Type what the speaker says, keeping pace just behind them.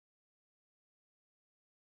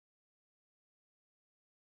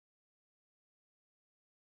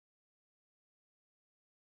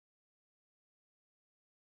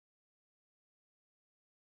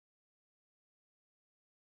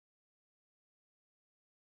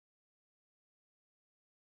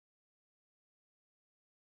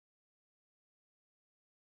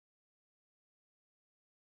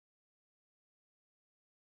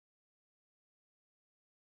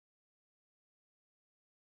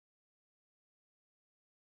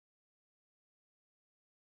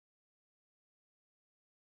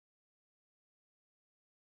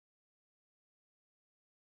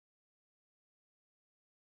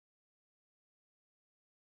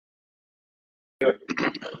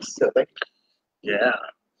So thank you. Yeah.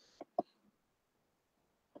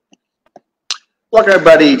 Welcome,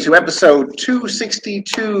 everybody, to episode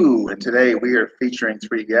 262. And today we are featuring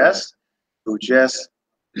three guests who just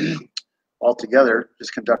all together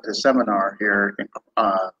just conducted a seminar here in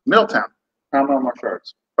Middletown, Commonwealth Martial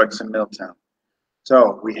Arts, but it's in Middletown.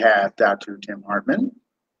 So we have Dr. Tim Hartman,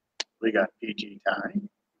 we got PG Ty,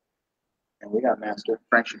 and we got Master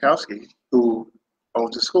Frank Schakowsky, who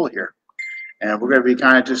owns a school here. And we're going to be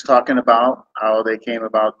kind of just talking about how they came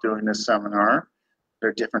about doing this seminar,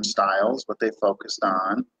 their different styles, what they focused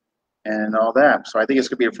on, and all that. So I think it's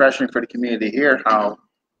going to be refreshing for the community here how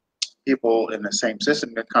people in the same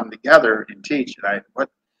system can come together and teach. And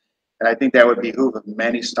I think that would behoove of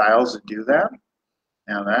many styles to do that.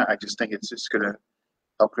 And I just think it's just going to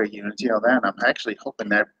help create unity on that. And I'm actually hoping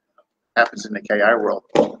that happens in the KI world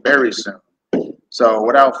very soon. So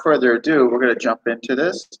without further ado, we're going to jump into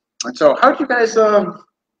this. And so how did you guys,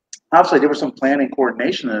 obviously there was some planning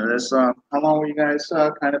coordination in this. How long were you guys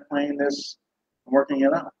kind of playing this and working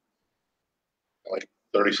it out? Like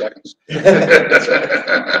 30 seconds. Well,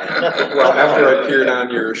 after I appeared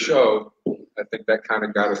on your show, I think that kind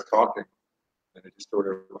of got us talking, and it just sort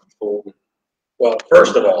of unfolded. Well,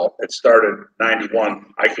 first of all, it started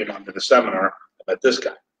 91. I came onto the seminar. I met this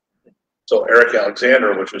guy. So Eric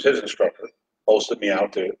Alexander, which was his instructor, hosted me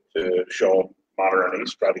out to show him modern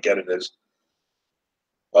Arnis, try to get it as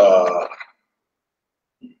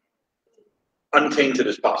untainted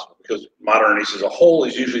as possible, because modern Arnis as a whole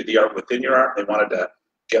is usually the art within your art. They wanted to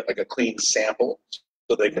get like a clean sample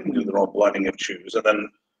so they can do their own blending and choose. And then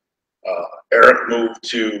Eric moved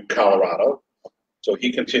to Colorado, so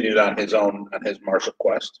he continued on his martial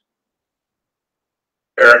quest.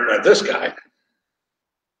 Eric met this guy,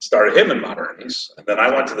 started him in modern Arnis, and then I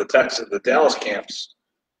went to the Dallas camps,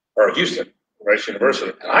 or Houston, Rice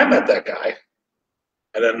University, and I met that guy.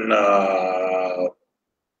 And then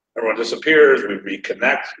everyone disappears, we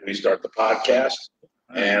reconnect, we start the podcast,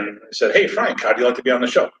 and I said, hey, Frank, how'd you like to be on the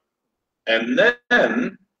show? And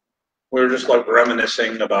then we were just like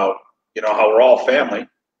reminiscing about, how we're all family,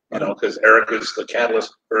 because Eric is the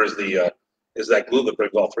catalyst, or is that glue that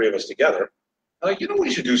brings all three of us together. I'm like,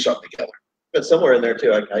 we should do something together. But somewhere in there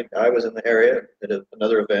too, I was in the area at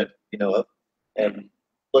another event, and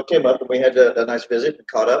came up and we had a nice visit and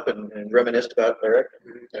caught up and reminisced about Eric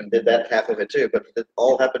and did that half of it too. But it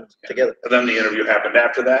all happened together. And then the interview happened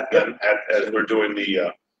after that. Yep. And as we're doing we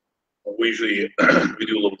usually we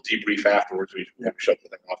do a little debrief afterwards. We shut the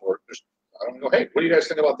thing off. I don't know. Hey, what do you guys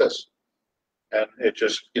think about this? And it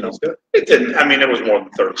just it didn't. I mean, it was more than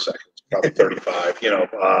 30 seconds, probably 35.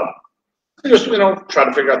 Just try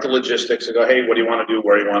to figure out the logistics and go, hey, what do you want to do?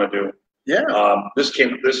 Where do you want to do? Yeah.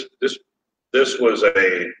 This was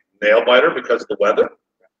a nail biter because of the weather,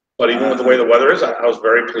 but even with the way the weather is, I was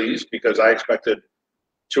very pleased because I expected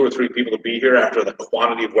 2 or 3 people to be here after the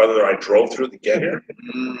quantity of weather I drove through to get here,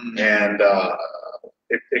 and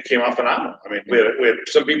it came off phenomenal. I mean, we had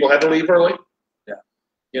some people had to leave early.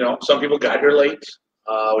 Yeah. Some people got here late.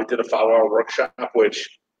 We did a 5-hour workshop,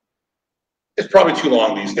 which is probably too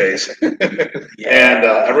long these days, and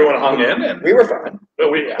everyone hung in, and we were fine. I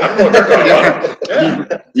don't know what they're talking about.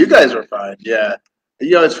 Yeah. You guys were fine, yeah.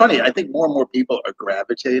 It's funny. I think more and more people are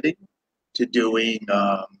gravitating to doing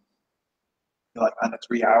like under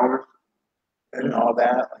 3 hours and all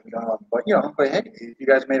that. But hey, you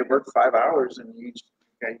guys made it work 5 hours, and you each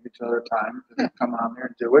gave each other time to come on there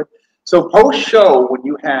and do it. So post show, when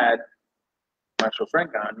you had Marshall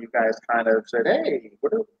Frank on, you guys kind of said, hey,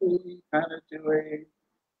 what if we kind of do a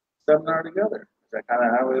seminar together? Is that kind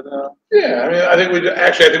of how it Yeah, I mean,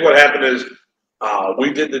 I think what happened is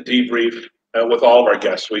we did the debrief with all of our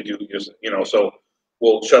guests. We do just, so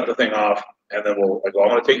we'll shut the thing off, and then I'm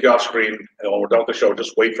going to take you off screen, and when we're done with the show,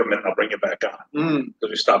 just wait for a minute, and I'll bring you back on. Because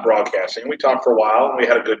we stopped broadcasting. We talked for a while, and we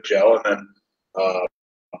had a good gel, and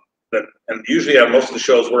then and usually on most of the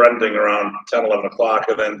shows, we're ending around 10, 11 o'clock,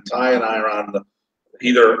 and then Ty and I are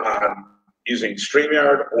either on using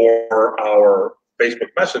StreamYard or our Facebook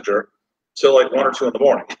Messenger till like 1 or 2 in the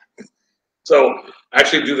morning. So I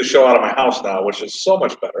actually do the show out of my house now, which is so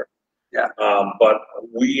much better. Yeah. But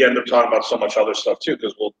we end up talking about so much other stuff too,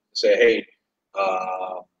 because we'll say, hey,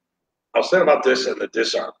 I was thinking about this and the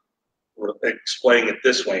disarm. We're explaining it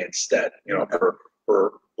this way instead,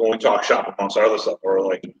 for when we talk shop amongst our other stuff.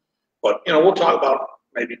 But we'll talk about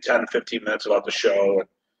maybe 10, 15 minutes about the show, and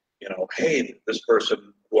hey, this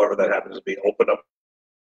person, whoever that happens to be, open up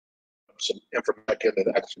some information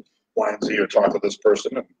into X, Y, and Z, or talk to this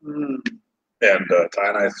person. And Ty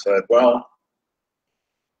and I said, well,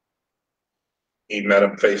 he met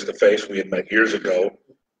him face to face. We had met years ago.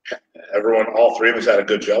 everyone, all three of us had a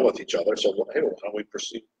good gel with each other. So, well, hey, why don't we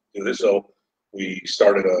proceed to do this? So we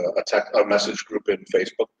started a message group in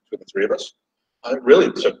Facebook between the three of us. It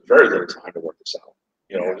really took very little time to work this out.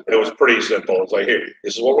 You know, it was pretty simple. It's like, hey,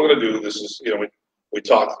 this is what we're going to do. This is, you know, we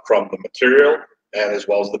talked from the material and as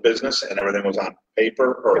well as the business, and everything was on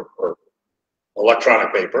paper or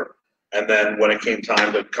electronic paper. And then when it came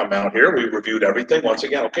time to come out here, we reviewed everything once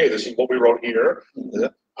again. Okay, this is what we wrote here.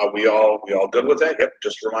 Are we all good with that? Yep.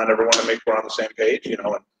 Just remind everyone to make sure we're on the same page. You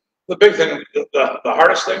know, and the big thing, the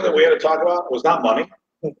hardest thing that we had to talk about was not money.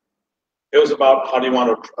 It was about how do you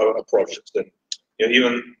want to approach this. And you know,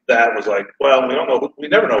 even that was like, well, we don't know. We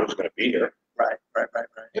never know who's going to be here. Right.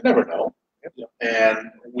 You never know. Yep.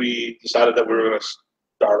 And we decided that we were going to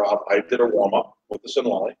start off. I did a warm up with the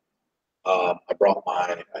Sinwali. I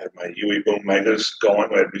had my UE Boom Megas going.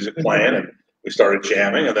 We had music playing, and we started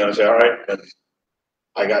jamming. And then I said, all right. And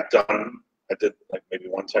I got done. I did like maybe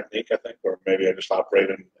one technique, I think, or maybe I just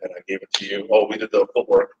operated and I gave it to you. Oh, we did the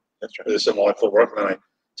footwork. That's right. The Sinwali footwork, and then I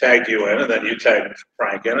tagged you in, and then you tagged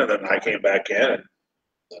Frank in, and then I came back in and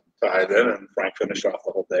tied in, and Frank finished off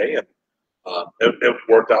the whole day. And it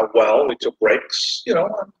worked out well. We took breaks, you know.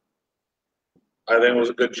 I think it was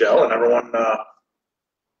a good gel, and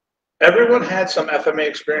everyone had some FMA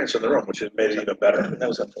experience in the room, which made it even better. That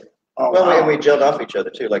was up there. Oh, Well, wow. and we gelled off each other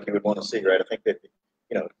too, like you would want to see, right? I think that,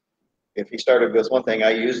 you know, if he started with one thing, I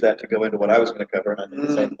used that to go into what I was going to cover, and I think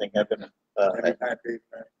the same thing happened.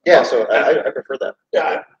 Yeah, so I prefer that.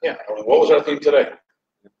 Yeah. I mean, what was our theme today?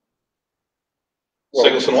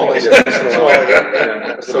 Singles and wallies.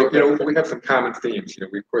 Yeah. So, you know, we have some common themes. You know,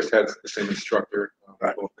 we of course had the same instructor.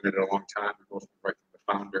 We've both been in it a long time. We've both been right from the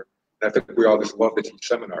founder. And I think we all just love to teach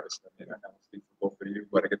seminars. I mean, I don't speak for both of you,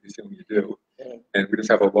 but I get the feeling you do. And we just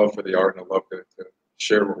have a love for the art and a love to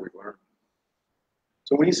share what we've learned.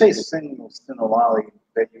 So when you say Sinawali,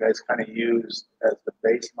 that you guys kind of use as the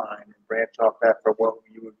baseline and branch off that for what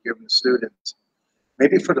you would give the students,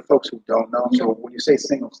 maybe for the folks who don't know. So when you say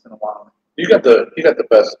Sinawali, You got the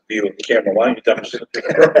best view of the camera. Why don't you demonstrate?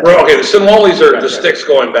 Okay, the Sinwalis are the sticks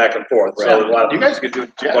going back and forth. So a lot of, you guys could do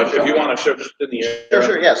it. but if you want to show just in the air.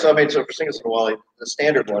 Sure. Yeah. So I mean, so for singles and Wally, the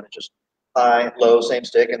standard one is just high, low, same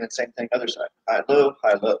stick, and then same thing other side. High, low,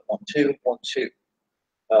 1, 2, 1, 2.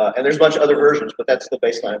 And there's a bunch of other versions, but that's the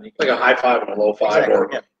baseline. Like a high five and a low five, Exactly, or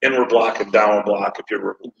yeah. inward block and downward block. If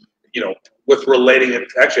you're, you know, with relating it.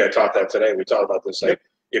 Actually, I taught that today. We talked about this. Like,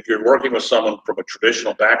 if you're working with someone from a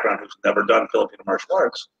traditional background who's never done Filipino martial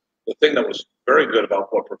arts, the thing that was very good about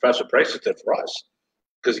what Professor Price did for us,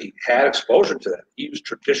 because he had exposure to that, he used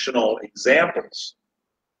traditional examples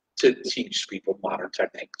to teach people modern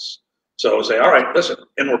techniques. So say, all right, listen,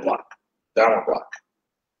 inward block, downward block,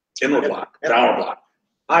 inward block, downward block,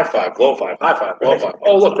 high five, low five, high five, low five.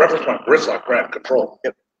 Oh, look, reference point, wrist lock, grab, control.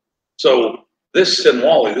 Yep. So this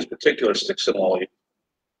Sinwali, this particular stick Sinwali,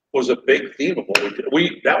 was a big theme of what we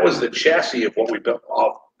did. That was the chassis of what we built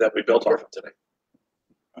off of today.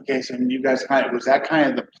 Okay, so you guys was that kind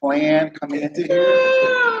of the plan coming into here?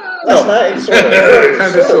 That's nice.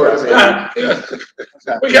 Sort of. Yeah.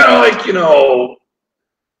 We kind of like, you know,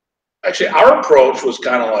 actually our approach was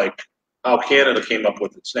kind of like how Canada came up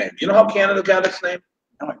with its name. Do you know how Canada got its name?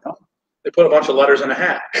 No, I don't. They put a bunch of letters in a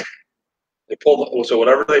hat. They pull, so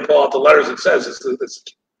whatever they pull out the letters, it says it's the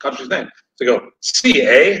country's name. So go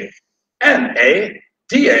CANADA,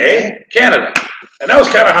 Canada. And that was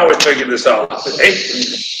kind of how we figured this out.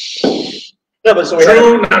 No, but so we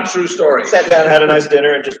True, not true story. sat down, had a nice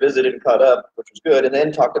dinner, and just visited and caught up, which was good. And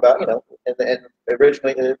then talked about, you know, and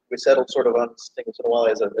originally we settled sort of on singles and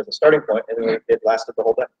Wally as a starting point, and then it lasted the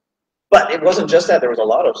whole day. But it wasn't just that. There was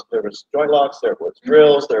joint locks, there was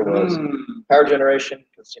drills, there was power generation,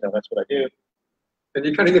 because, you know, that's what I do. And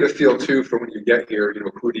you kind of get a feel too for when you get here, you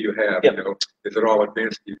know, who do you have? Yep. You know, is it all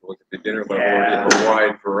advanced people at the beginner level, or do you have a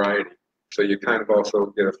wide variety? So you kind of also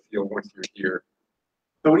get a feel once you're here.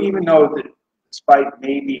 So even though that despite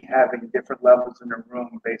maybe having different levels in the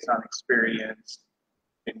room based on experience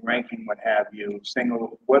and ranking, what have you,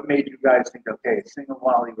 what made you guys think, okay,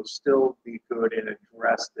 Sinawali will still be good and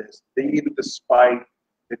address this, even despite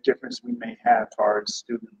the difference we may have as far as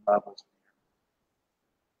student levels?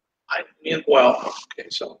 I mean, well, okay,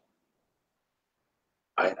 so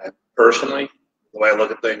I personally, the way I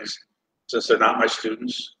look at things, since they're not my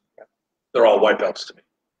students, they're all white belts to me.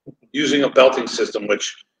 Using a belting system,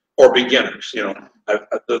 or beginners, you know.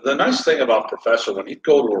 The nice thing about Professor, when he'd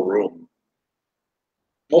go to a room,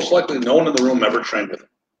 most likely no one in the room ever trained with him.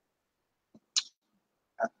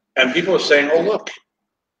 And people were saying, oh, look,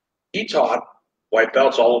 he taught white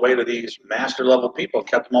belts all the way to these master level people and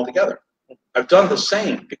kept them all together. I've done the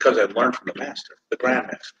same because I learned from the master, the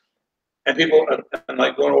grandmaster. And people, and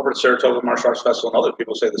like going over to Saratoga Martial Arts Festival, and other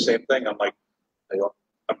people say the same thing. I'm like,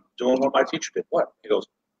 I'm doing what my teacher did. What? He goes,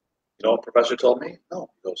 you know what professor told me? No.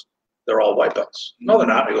 He goes, they're all white belts. No, they're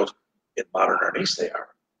not. He goes, in modern Arnis they are.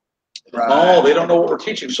 Right. Oh, they don't know what we're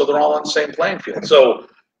teaching, so they're all on the same playing field. So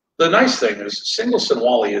the nice thing is single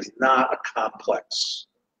Sinwali is not a complex.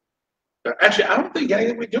 Actually, I don't think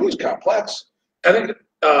anything we do is complex. I think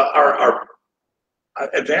our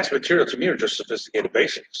advanced material to me are just sophisticated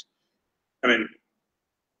basics. I mean,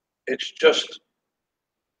 it's just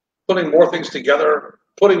putting more things together,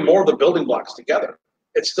 putting more of the building blocks together.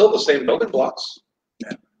 It's still the same building blocks.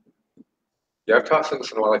 Yeah, I've taught single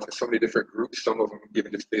Sinwali to so many different groups, some of them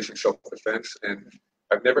giving just basic self-defense, and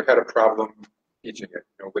I've never had a problem teaching it.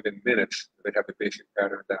 You know, within minutes, they have the basic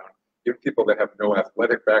pattern down. Even people that have no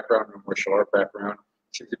athletic background, no martial art background,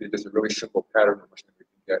 it seems to be just a really simple pattern that we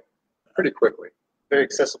can get pretty quickly. Very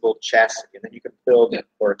accessible chassis, and then you can build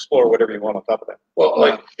or explore whatever you want on top of that. Well,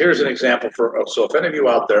 like here's an example so if any of you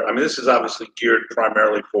out there, I mean, this is obviously geared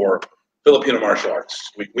primarily for Filipino martial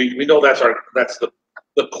arts. We know that's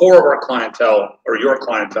the core of our clientele or your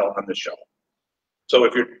clientele on this show. So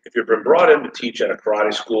if you've been brought in to teach at a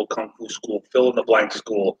karate school, kung fu school, fill in the blank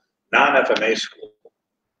school, non-FMA school,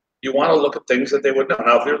 you want to look at things that they would know.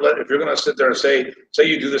 Now, if you're going to sit there and say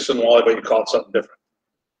you do this in Wally, but you call it something different.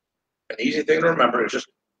 An easy thing to remember is just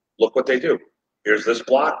look what they do. Here's this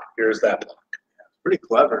block. Here's that block. Pretty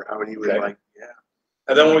clever how he would like, yeah.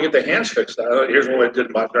 And then when we get the hands fixed, here's what I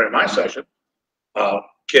did during my session.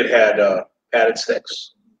 Kid had padded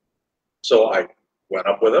sticks. So I went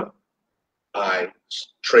up with him. I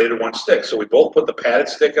traded one stick. So we both put the padded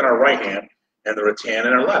stick in our right hand and the rattan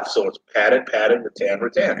in our left. So it's padded, rattan.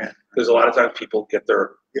 Because a lot of times people get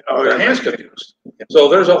their hands confused. So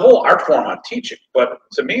there's a whole art form on teaching. But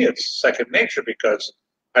to me, it's second nature because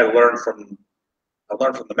I learned from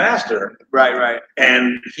the master. Right.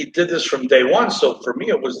 And he did this from day one. So for me,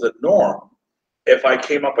 it was the norm. If I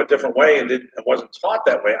came up a different way and wasn't taught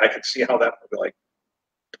that way, I could see how that would be like.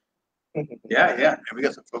 Yeah. And we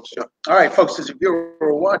got some folks show. All right, folks, if you're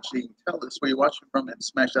watching, tell us where you're watching from and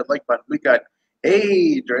smash that like button. We got,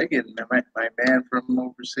 hey, Dragon, my man from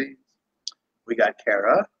overseas. We got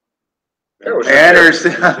Kara.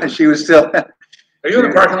 And she was still. Are you in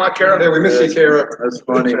the parking lot, Kara? Yeah, we miss you, Kara. That's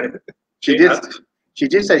funny. She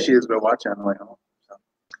did say she was going to watch on the way home.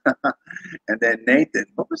 So. And then Nathan.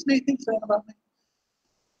 What was Nathan saying about me?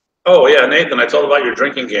 Oh, yeah, Nathan, I told about your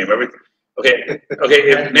drinking game. Okay,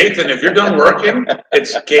 if you're done working,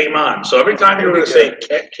 it's game on. So every time you're going to say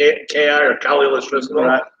KI or Kali,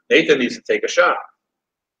 Nathan needs to take a shot.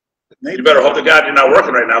 Nathan. You better hope to God you're not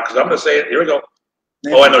working right now because I'm going to say it. Here we go.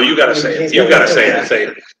 Nathan. Oh, I know. You got to say it. You got to say it. Say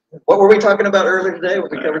it. What were we talking about earlier today? We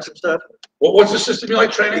covered some stuff. What's the system you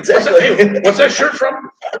like training? Exactly. What's that shirt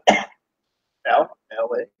from?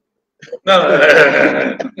 L.A.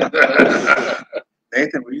 No.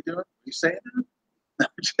 Nathan, what are you doing? Are you saying that? No,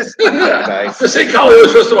 just say Kali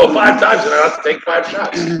was first of all 5 times and I have to take 5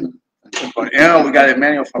 shots. Yeah, we got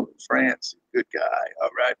Emmanuel from France. Good guy. All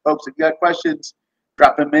right, folks, if you got questions,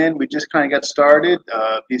 drop them in. We just kind of got started.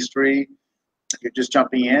 These three, if you're just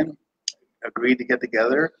jumping in, agreed to get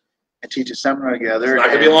together and teach a seminar together. It's not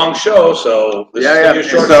going to be a long show, so this is going to be a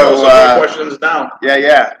short show. So questions now.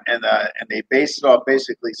 Yeah. And they base it off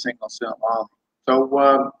basically single Sinwali.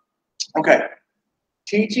 So, okay.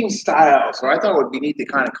 Teaching styles. So I thought it would be neat to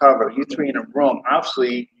kind of cover. You three in a room.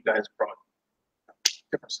 Obviously, you guys brought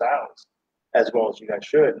different styles as well as you guys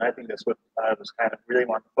should. And I think that's what I was kind of really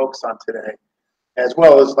wanting to focus on today, as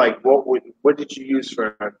well as like what did you use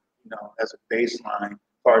for as a baseline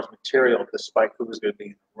as far as material, despite who was going to be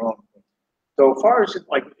in the room. So as far as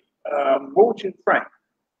like, what would you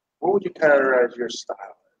categorize your style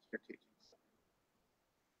as your teaching?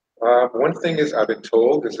 One thing is I've been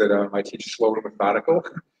told is that I teach slow and methodical,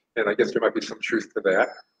 and I guess there might be some truth to that.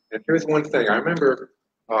 And here's one thing. I remember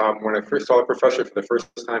when I first saw a professor for the first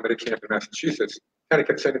time at a camp in Massachusetts, kind of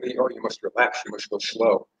kept saying to me, oh, you must relax, you must go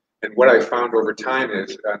slow. And what I found over time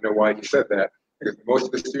is, I know why he said that, because most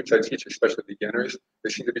of the students I teach, especially beginners,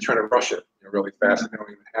 they seem to be trying to rush it really fast and they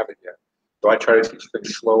don't even have it yet. So I try to teach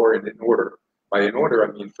things slower and in order. By in order,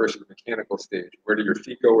 I mean first the mechanical stage. Where do your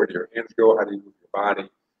feet go? Where do your hands go? How do you move your body?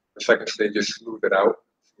 The second stage is smooth it out,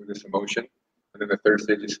 smooth this emotion. And then the third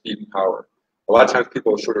stage is speed and power. A lot of times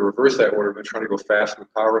people sort of reverse that order. They're trying to go fast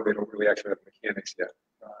with power, and they don't really actually have the mechanics yet.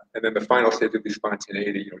 And then the final stage would be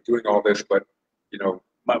spontaneity, doing all this, but,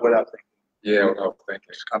 without thinking. Yeah, without thinking.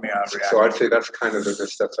 Just coming out of reaction. So I'd say that's kind of the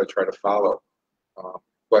steps I try to follow.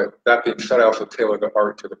 But that being said, I also tailor the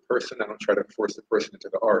art to the person. I don't try to force the person into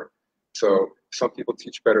the art. So some people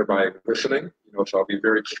teach better by listening, so I'll be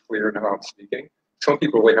very clear in how I'm speaking. Some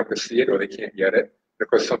people really have to see it or they can't get it. And of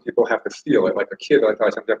course, some people have to feel it. Like a kid, I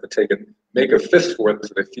thought sometimes have to take and make a fist for them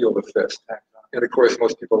so they feel the fist. And of course,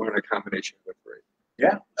 most people learn a combination of the three.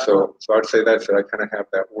 Yeah. So I'd say that's it. I kind of have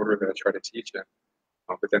that order that I try to teach in,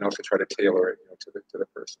 but then also try to tailor it, to the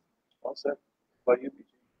person. Well said. What about you,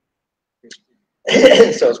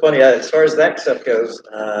 So it's funny, as far as that stuff goes,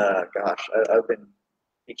 gosh, I've been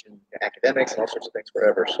teaching academics and all sorts of things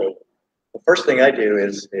forever. So the first thing I do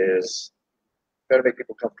is try to make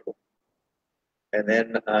people comfortable. And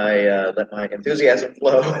then I let my enthusiasm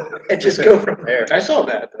flow and just go from there. I saw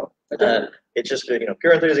that, though. It's just,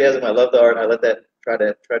 pure enthusiasm. I love the art, and I let that try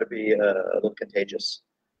to be a little contagious.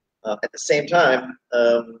 At the same time,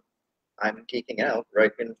 I'm geeking out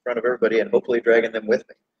right in front of everybody and hopefully dragging them with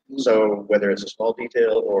me. So whether it's a small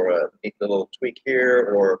detail or a neat little tweak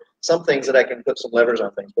here or some things that I can put some levers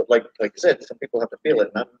on things, but like you said, some people have to feel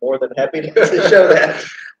it, and I'm more than happy to show that.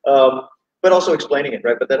 But also explaining it,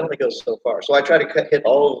 right? But that only goes so far. So I try to hit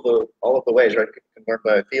all of the ways, right? You can learn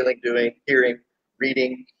by feeling, doing, hearing,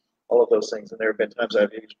 reading, all of those things. And there have been times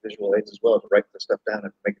I've used visual aids as well to write the stuff down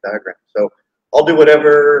and make a diagram. So I'll do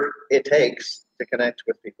whatever it takes to connect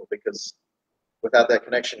with people, because without that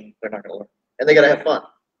connection, they're not going to learn. And they got to have fun,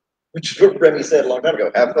 which is what Remy said a long time ago.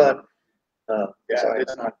 Have fun. So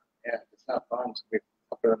it's not fun. So we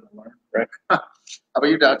have to learn, right? How about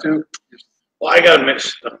you, Datu? Well, I got a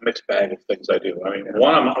mixed bag of things I do. I mean,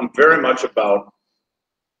 one, I'm very much about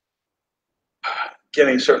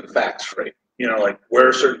getting certain facts straight. Like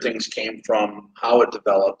where certain things came from, how it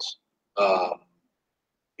developed.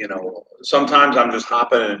 Sometimes I'm just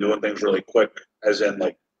hopping in and doing things really quick, as in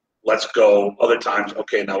like, let's go. Other times,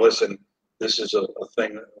 okay, now listen, this is a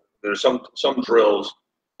thing. There's some drills.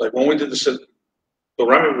 Like when we did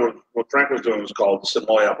what Frank was doing was called the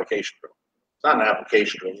Simoy application drill. It's not an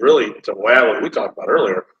application drill. Really, it's a what we talked about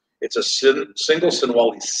earlier. It's a single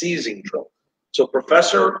Sinwali seizing drill. So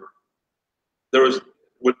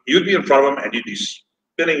you'd be in front of him and you'd be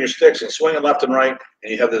spinning your sticks and swinging left and right,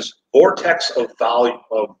 and you have this vortex of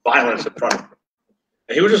violence in front of him.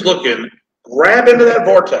 And he was just looking, grab into that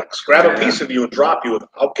vortex, grab a piece of you and drop you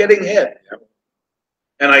without getting hit.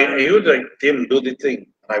 And he would like, Tim, do the thing.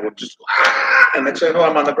 And I would just, and next thing I know,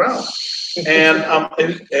 I'm on the ground.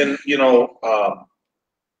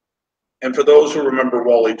 And for those who remember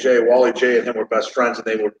Wally J and him were best friends, and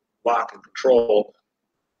they would lock and control.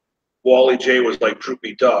 Wally J was like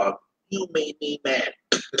droopy dog. You made me mad.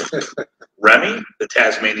 Remy, the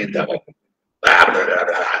Tasmanian devil.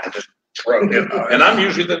 And just and I'm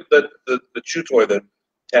usually the chew toy that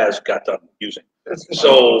Taz got done using.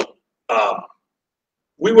 So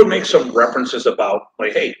we would make some references about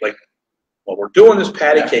like, hey, like, well, we're doing this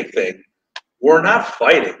patty cake thing. We're not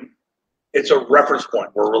fighting. It's a reference point.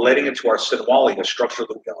 We're relating it to our Sinwali, a structure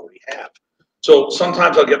that we already have. So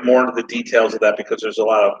sometimes I'll get more into the details of that, because there's a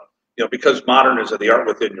lot of, because modern is the art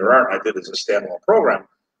within your art, and I did it as a standalone program,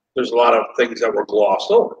 there's a lot of things that were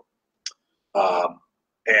glossed over.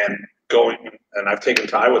 And I've taken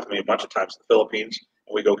Ty with me a bunch of times to the Philippines,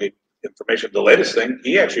 and we go get information. The latest thing,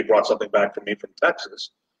 he actually brought something back for me from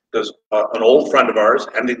Texas, because an old friend of ours,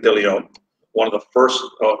 Andy De Leon, one of the first,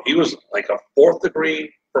 he was like a 4th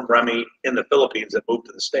degree from Remy in the Philippines that moved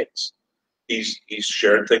to the States. He's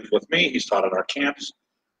shared things with me. He's taught at our camps.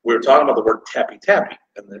 We were talking about the word tappy tappy,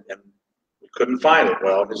 and we couldn't find it.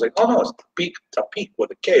 Well, he's like, oh no, it's tapik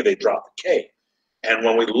with a K. They dropped the K. And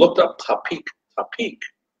when we looked up tapik,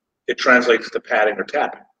 it translates to patting or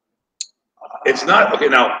tapping. It's not, okay,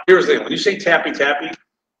 now here's the thing. When you say tappy tappy,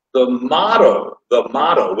 the motto,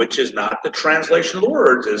 which is not the translation of the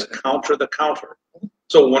words, is counter the counter.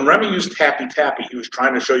 So when Remy used tappy tappy, he was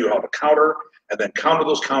trying to show you how to counter, and then counter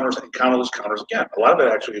those counters and counter those counters again. A lot of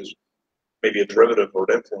it actually is maybe a derivative or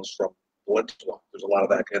an influence from Valentua. There's a lot of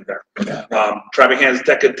that in there. Travihan's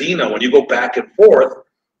decadino, when you go back and forth,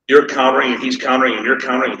 you're countering and he's countering and you're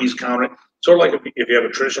countering and he's countering. Sort of like if you have a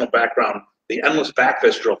traditional background, the endless back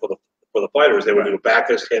fist drill for the fighters, they would do a back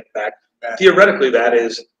fist, hit, back. Theoretically, that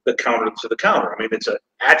is the counter to the counter. I mean, it's an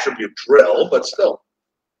attribute drill, but still.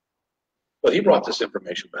 But he brought this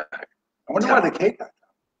information back. I wonder why the cake got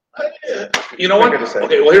done. You know what?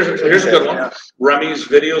 Okay, well, here's a good one. Remy's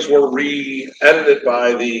videos were re-edited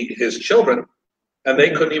by his children, and they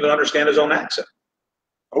couldn't even understand his own accent.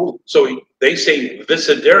 Oh. So they say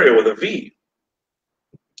Visidario with a V.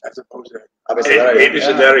 As opposed to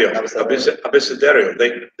Abecedario. Abecedario.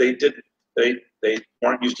 They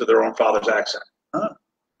weren't used to their own father's accent. Huh.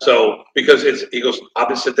 So because he goes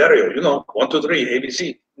Abecedario, 1, 2, 3,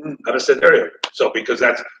 ABC. Abecedario. So because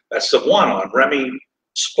that's Cebuano, and Remy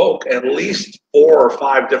spoke at least 4 or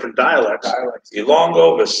 5 different dialects.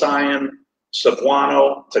 Ilongo, Visayan,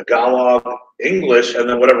 Cebuano, Tagalog, English, and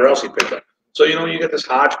then whatever else he picked up. So, you know, you get this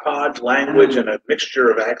hodgepodge language and a mixture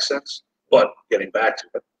of accents, but getting back to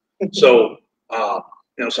it. So,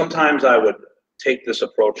 you know, sometimes I would take this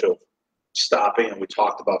approach of stopping, and we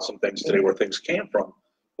talked about some things today where things came from.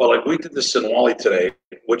 Well, like we did the Sinwali today,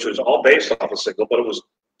 which was all based off a single, but it was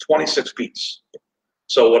 26 beats.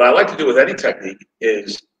 So what I like to do with any technique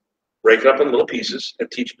is break it up in little pieces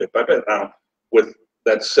and teach bit by bit. Now, with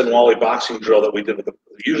that Sinwali boxing drill that we did with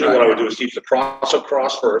usually what I would do is teach the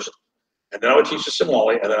cross first, and then I would teach the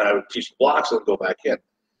Sinwali, and then I would teach the blocks and then go back in.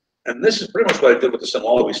 And this is pretty much what I did with the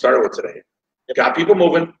Sinwali we started with today. Got people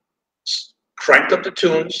moving, cranked up the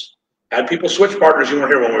tunes, had people switch partners. You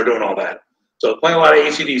weren't here when we were doing all that. So playing a lot of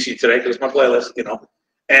AC/DC today because it's my playlist, you know.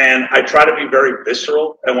 And I try to be very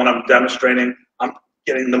visceral, and when I'm demonstrating, I'm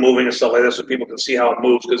getting the moving and stuff like this so people can see how it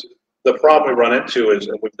moves. Because the problem we run into is,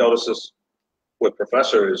 and we've noticed this with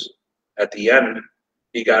Professor, is at the end,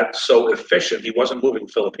 he got so efficient, he wasn't moving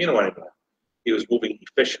Filipino anymore. He was moving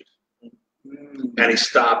efficient. And he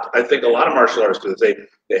stopped. I think a lot of martial artists do this.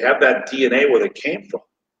 They have that DNA where they came from.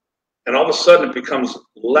 And all of a sudden it becomes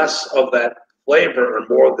less of that flavor and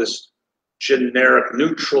more of this generic,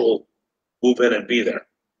 neutral move in and be there.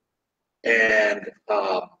 And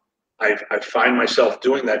I find myself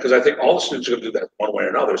doing that because I think all the students are going to do that one way or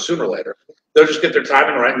another sooner or later. They'll just get their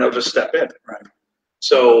timing right and they'll just step in. Right.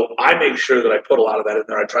 So I make sure that I put a lot of that in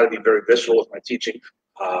there. I try to be very visceral with my teaching.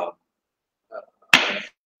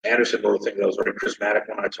 Anderson wrote a thing that was very charismatic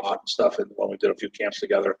when I taught and stuff, and when we did a few camps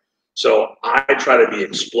together. So I try to be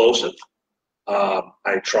explosive. I'll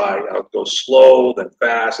go slow, then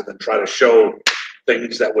fast, and then try to show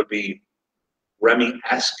things that would be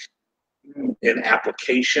Remy-esque in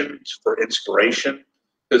application for inspiration.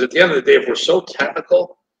 Because at the end of the day, if we're so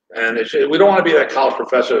technical, and we don't want to be that college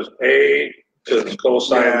professor who's A to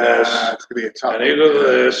cosine this, it's gonna be a tough and A to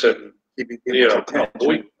this, and you know,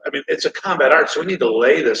 I mean, it's a combat art, so we need to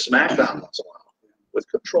lay the smack down once in a while with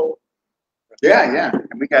control. Yeah.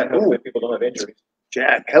 And we got People don't have injuries.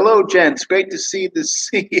 Jack. Hello, gents. Great to see the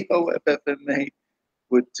CEO of FMA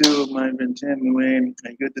with 2 of my Wayne.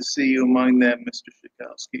 And good to see you among them, Mr.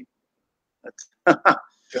 Shikowski.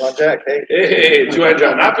 John Jack, hey. Hey, Two-Hand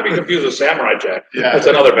John, not to be confused with Samurai Jack. Yeah. That's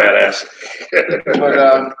another badass.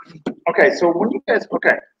 But okay, so when you guys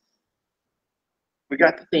we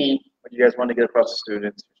got the theme, what you guys want to get across to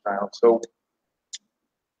students, your style. So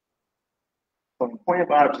from a point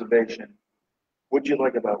of observation, what'd you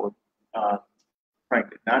like about what Frank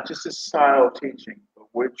did? Not just his style of teaching, but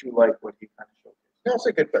what'd you like what he kind of showed? That's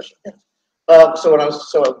a good question. Yeah. So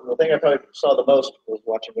the thing I probably saw the most was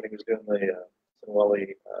watching when he was doing the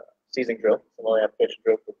Sinwali seizing drill, Sinwali application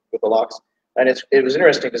drill with the locks, and it was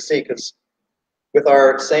interesting to see because with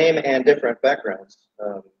our same and different backgrounds,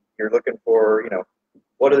 you're looking for, you know,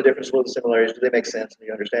 what are the differences, what are the similarities, do they make sense, and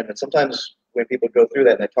you understand. And sometimes when people go through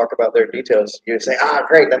that and they talk about their details, you say,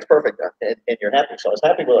 great, that's perfect, and you're happy. So I was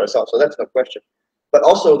happy with what I saw, so that's no question. But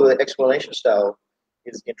also the explanation style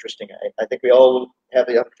is interesting. I think we all have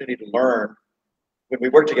the opportunity to learn when we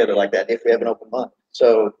work together like that, if we have an open mind.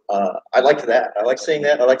 So I liked that. I like seeing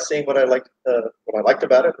that. I like seeing what I liked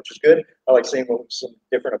about it, which is good. I like seeing some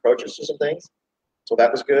different approaches to some things. So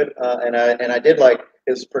that was good. And I did like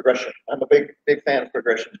his progression. I'm a big fan of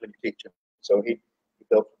progressions when you teach him. So he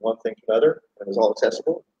built from one thing to another, and it was all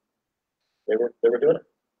accessible. They were doing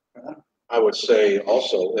it. I would say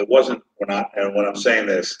also, and when I'm saying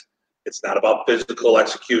this, it's not about physical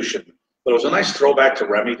execution, but it was a nice throwback to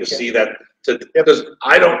Remy to see that, because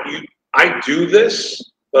I do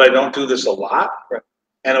this, but I don't do this a lot. Right.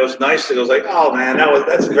 And it was nice that it was like, oh man,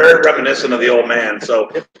 that's very reminiscent of the old man. So,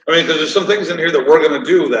 I mean, because there's some things in here that we're going to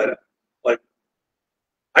do that, like,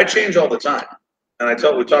 I change all the time. And we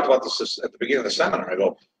talked about this at the beginning of the seminar. I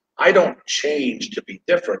go, I don't change to be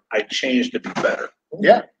different. I change to be better.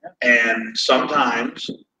 Yeah. And sometimes,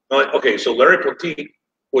 like, okay, so Larry Petit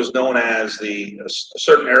was known as a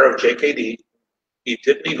certain era of JKD. He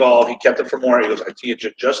didn't evolve. He kept it for more. He goes, I teach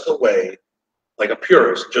it just the way, like a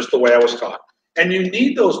purist, just the way I was taught. And you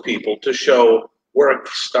need those people to show where it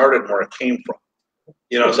started and where it came from.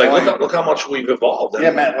 You know, it's like, look how much we've evolved.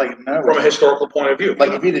 Yeah, man, like, from a historical point of view.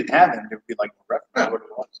 Like, if you didn't have him, it would be like, what it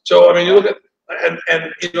was. So, I mean, you look at,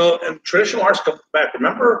 and you know, and traditional arts come back.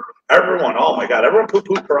 Remember, everyone, oh my God, everyone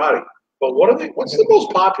poo-pooed karate. But what's the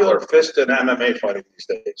most popular fist in MMA fighting these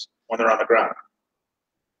days when they're on the ground?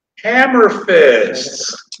 Hammer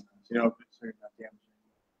fists. You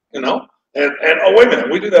know? And oh, wait a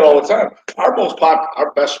minute, we do that all the time.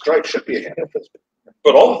 Our best strike should be a hammer fist.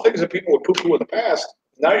 But all the things that people would poo-poo in the past,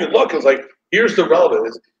 Now you look, it's like, here's the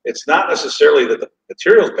relevant. It's not necessarily that the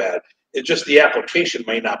material's bad. It's just the application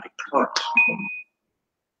may not be current.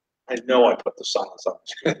 I know I put the silence on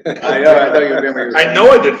the screen. I know you remember. I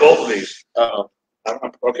know I did both of these. Uh-oh.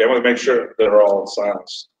 Okay, I want to make sure they're all in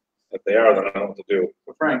silence. If they are, then I don't know what to do.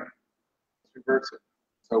 So Frank, let's reverse it.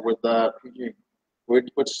 So with PG,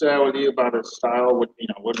 what's with you about his style? What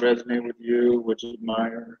resonate with you? What you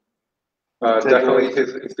admire? Definitely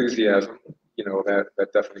his enthusiasm. That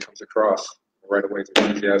definitely comes across right away. His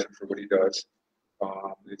enthusiasm for what he does.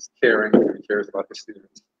 He's caring. He cares about his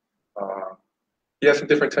students. He has some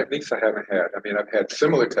different techniques I haven't had. I mean, I've had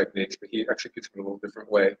similar techniques, but he executes them in a little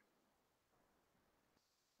different way.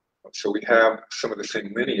 So we have some of the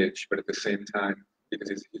same lineage, but at the same time,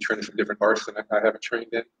 because he trains some different arts than I haven't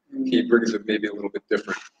trained in, he brings it maybe a little bit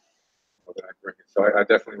different than I bring it. So I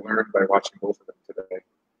definitely learned by watching both of them today.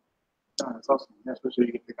 Oh, that's awesome. Yeah, especially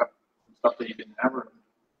you can pick up some stuff that you didn't ever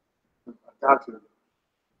got to.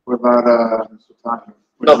 What about Mr. Tanya?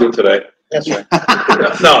 Nothing today. That's right.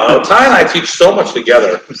 No, Ty and I teach so much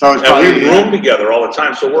together, So it's and we probably, room together all the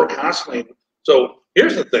time. So we're constantly. So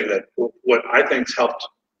here's the thing that what I think's helped.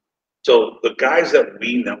 So the guys that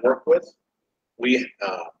we network with,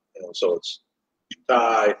 so it's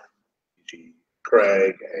Ty,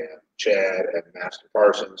 Craig, and Chad, and Master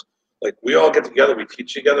Parsons. Like we all get together, we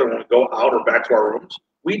teach together. When we go out or back to our rooms,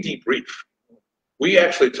 we debrief. We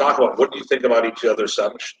actually talk about what do you think about each other's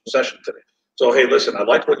session today. So hey, listen, I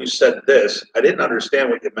liked when you said this. I didn't understand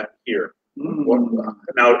what you meant here.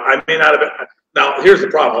 Now I may not have. Now here's the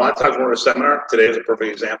problem. A lot of times when we're in a seminar, today is a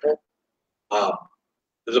perfect example.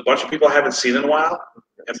 There's a bunch of people I haven't seen in a while,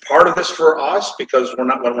 and part of this for us because when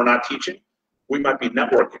we're not teaching, we might be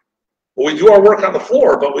networking. Well, we do our work on the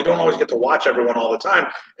floor, but we don't always get to watch everyone all the time,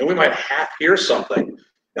 and we might half hear something.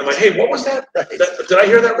 And like, hey, what was that? Did I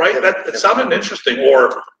hear that right? It sounded interesting.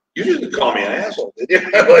 Or you didn't call me an asshole, did you?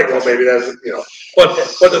 Like, well, maybe that's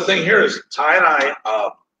But the thing here is, Ty and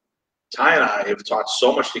I have taught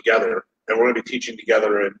so much together, and we're going to be teaching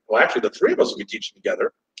together. And well, actually, the three of us will be teaching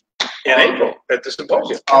together in April at the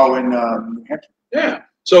symposium. Oh, in New Hampshire. Yeah.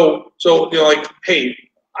 So like, hey,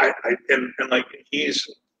 and like he's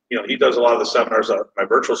he does a lot of the seminars, my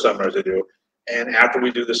virtual seminars I do, and after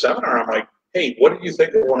we do the seminar, I'm like, hey, what did you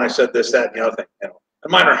think of when I said this, that, and the other thing?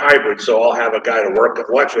 And mine are hybrid, so I'll have a guy to work.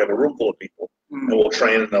 We'll actually have a room full of people, and we'll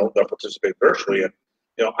train, and they'll participate virtually. And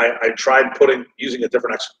I tried using a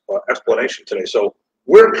different explanation today. So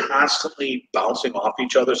we're constantly bouncing off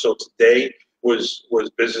each other. So today was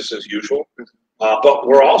business as usual, but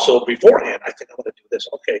we're also beforehand. I think I'm going to do this.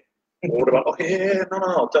 Okay, what about? Okay, yeah,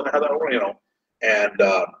 no, tell me how that works.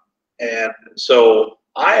 And so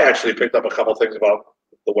I actually picked up a couple things about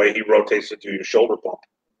the way he rotates to do your shoulder pump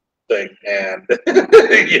thing, and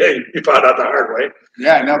yeah, you found out the hard way.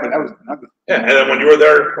 Yeah, I know, but that was another. Yeah, and then when you were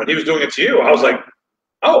there, when he was doing it to you, I was like,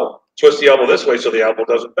 oh, twist the elbow this way so the elbow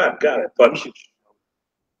doesn't bend. Got it.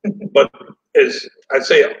 But as I'd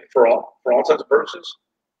say, for all intents and purposes,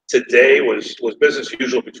 today was business as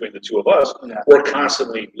usual between the two of us. Yeah. We're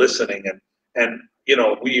constantly listening, and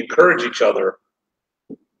we encourage each other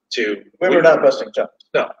to. When we're not busting chops.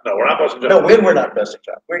 No, we're not busting chops. No, when we're not busting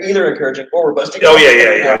chops. We're either encouraging or we're busting chops. Oh,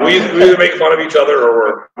 yeah. We either make fun of each other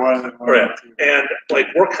or we're and like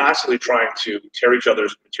we're constantly trying to tear each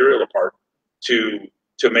other's material apart to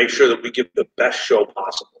make sure that we give the best show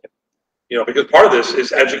possible. Because part of this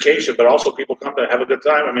is education, but also people come to have a good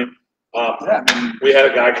time. I mean, we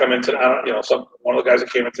had a guy come in today. One of the guys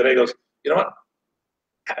that came in today goes, you know what?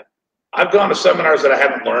 I've gone to seminars that I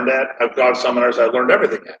haven't learned at. I've gone to seminars I learned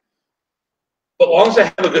everything at. But as long as I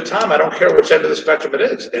have a good time, I don't care which end of the spectrum it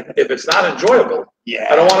is. And if it's not enjoyable,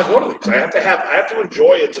 I don't want to go to these. I have to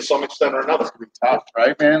enjoy it to some extent or another. It's gonna be tough,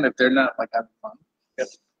 right, man? If they're not like having fun,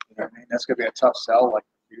 that's gonna be a tough sell. Like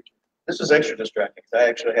the future. This was extra distracting. I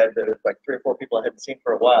actually had like 3 or 4 people I hadn't seen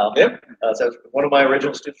for a while. Yep. So one of my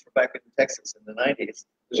original students from back in Texas in the 90s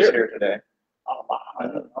was here today.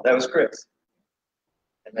 That was Chris.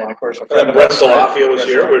 And then, of course, Brett Salafia was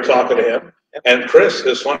here. We were talking to him. Yep. And Chris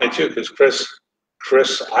is funny, too, because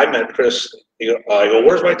Chris, I met Chris. I go,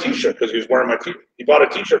 where's my T-shirt? Because he was wearing my T-shirt. He bought a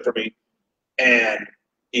T-shirt for me, and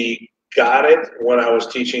he got it when I was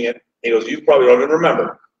teaching it. He goes, you probably don't even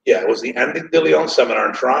remember. Yeah, it was the Ending de Leon seminar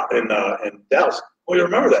in Dallas. Oh, you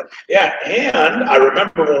remember that? Yeah, and I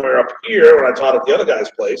remember when we were up here, when I taught at the other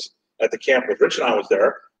guy's place, at the camp with Rich and I was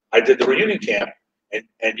there, I did the reunion camp.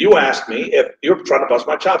 And you asked me if you were trying to bust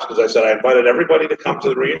my chops because I said I invited everybody to come to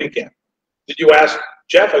the reunion camp. Did you ask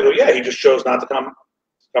Jeff? I go, yeah, he just chose not to come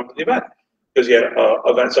to the event because he had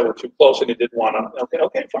events that were too close and he didn't want to.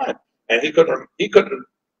 Okay, fine. And he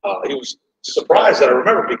was surprised that I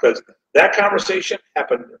remember because that conversation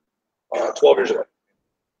happened 12 years ago.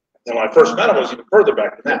 And when I first met him, it was even further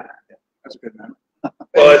back than that. That's good, man.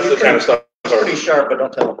 Well, that's the kind of stuff. Pretty sharp, but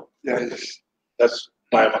don't tell them. Yeah. That's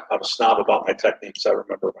why I'm a snob about my techniques. I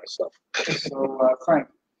remember my stuff. So, Frank,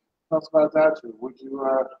 tell us about that too. Would you,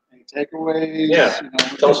 any takeaways? Yeah. You know,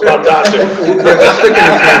 Tell us about Datu. What do you think I'm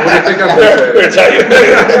Here, tell you.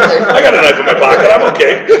 I got a knife in my pocket. I'm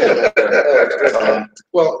okay.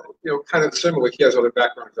 Well, kind of similar. He has other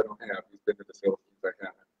backgrounds I don't have. He's been to the Philippines. I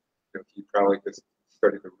haven't. He probably has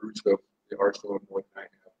studied the roots of the art still more than I have.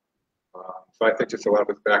 So I think just a lot of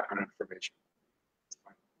his background information.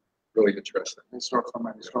 Really interesting. from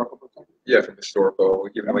a historical perspective? Yeah, from historical,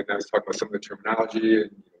 even like now he's talking about some of the terminology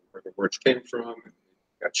and where the words came from and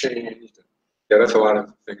got changed. And, yeah, that's a lot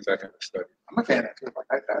of things I have to study. I'm a fan of it too. Like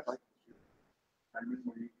I like. I mean,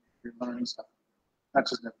 when you're learning stuff, not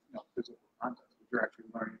just physical content, but you're actually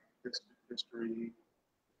learning history,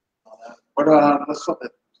 all that. But let's flip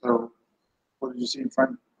it. So, what did you see in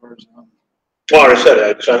front of you? Well, I said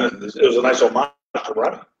it was a nice homage to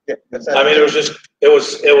Remy. Yeah, I mean, it was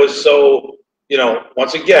so,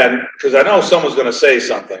 once again, because I know someone's going to say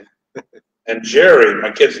something, and Jerry, my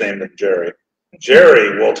kid's named him Jerry.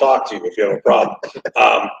 Jerry will talk to you if you have a problem.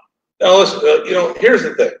 Now, listen, here's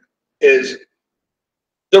the thing: is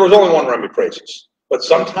there was only one Remy Praises, but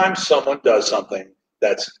sometimes someone does something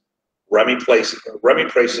that's Remy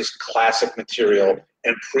Praises classic material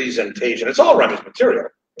and presentation. It's all Remy's material,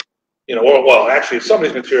 well, actually, it's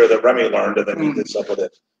somebody's material that Remy learned and then he did stuff with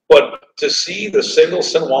it. But to see the single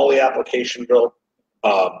Sinwali application drill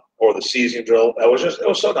or the seasoning drill, it was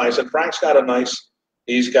so nice. And Frank's got a nice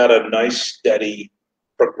steady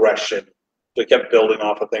progression. So he kept building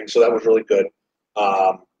off of things. So that was really good.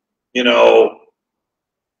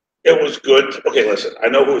 It was good. Okay, listen, I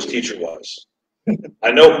know who his teacher was.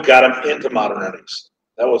 I know who got him into modern Arnis.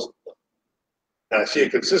 And I see a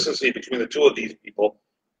consistency between the two of these people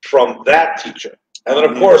from that teacher. And then,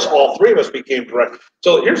 of course, all three of us became direct.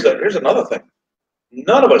 So here's another thing.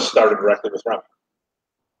 None of us started directly with Remy.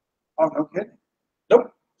 Oh, no kidding.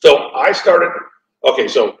 Nope. So I started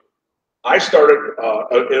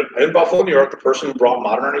in Buffalo, New York. The person who brought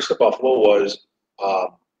modern Arnis to Buffalo was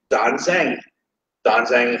Don Zangi. Don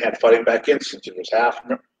Zangi had Fighting Back Instant. It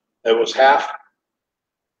was half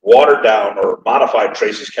watered down or modified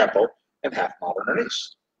Tracy's Kempo and half modern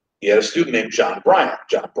Arnis. He had a student named John Bryant.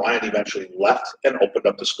 John Bryant eventually left and opened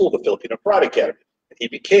up the school, the Filipino Karate Academy. And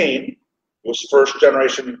he was first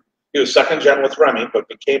generation, he was second gen with Remy, but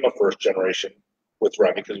became a first generation with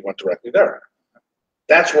Remy because he went directly there.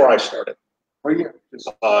 That's where I started. What year?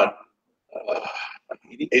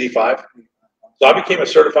 85. So I became a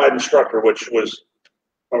certified instructor, which was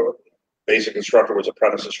basic instructor, was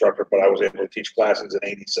apprentice instructor, but I was able to teach classes in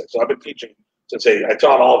 86. So I've been teaching since I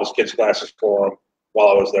taught all of his kids' classes for him while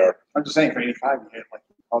I was there. I'm just saying, for 85, you had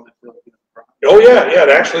all the Filipino. Oh yeah, it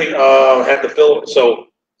actually had the Phil. So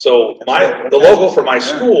the logo for my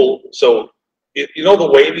school. So the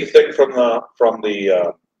wavy thing from the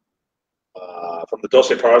Dos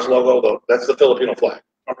Paras logo. That's the Filipino flag.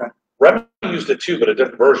 Okay. Remy used it too, but a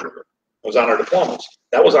different version of it. It was on our diplomas.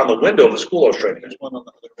 That was on the window of the school I was training in.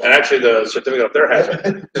 And actually, the certificate up there has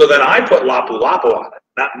it. So then I put Lapu Lapu on it,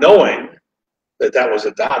 not knowing that was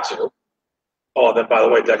a Datsu. Oh, and then by the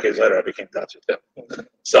way, decades later, I became Datsu too.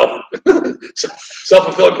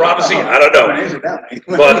 Self-fulfilling prophecy. I don't know.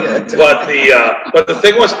 But the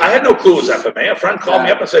thing was, I had no clue it was FMA. A friend called me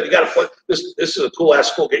up and said, "You got to play this. This is a cool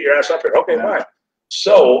ass school. Get your ass up here." Okay, fine.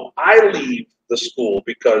 So I leave the school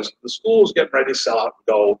because the school was getting ready to sell out and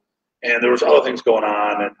go, and there was other things going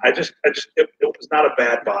on, and it was not a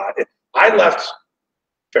bad buy. I left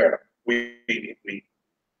fair.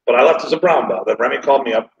 But I left as a brown belt. Then Remy called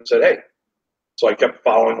me up and said, "Hey." So I kept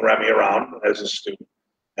following Remy around as a student.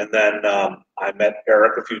 And then I met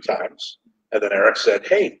Eric a few times. And then Eric said,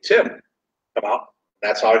 "Hey, Tim, come out."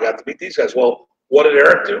 That's how I got to meet these guys. Well, what did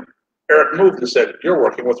Eric do? Eric moved and said, "You're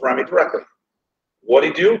working with Remy directly." What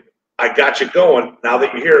did he do? "I got you going. Now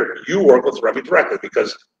that you're here, you work with Remy directly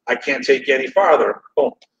because I can't take you any farther."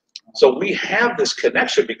 Boom. So we have this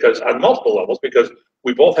connection because on multiple levels, because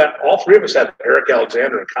we both have, all three of us have Eric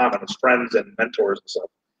Alexander in common as friends and mentors and stuff.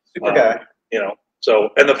 Super guy. So,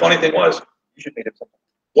 and the funny thing was, You should meet him sometime.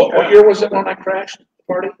 what year was it when I crashed the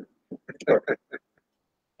party?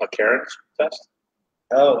 A Karen's test?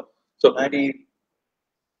 Oh, So 90,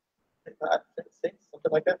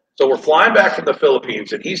 something like that. So we're flying back from the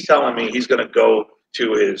Philippines, and he's telling me he's going to go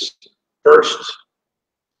to his first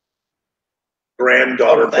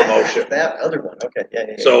granddaughter promotion. That other one. Okay.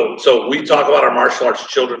 Yeah. So we talk about our martial arts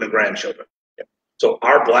children and grandchildren. Yeah. So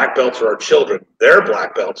our black belts are our children. Their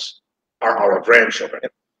black belts are our grandchildren.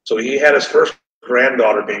 So he had his first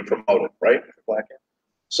granddaughter being promoted, right? Black.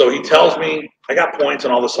 So he tells me, I got points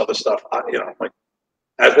and all this other stuff. Like,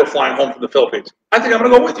 as we're flying home from the Philippines, I think I'm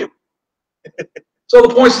going to go with you. So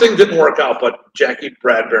the points thing didn't work out, but Jackie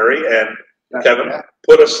Bradbury and Kevin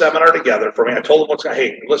put a seminar together for me. I told them what's going to,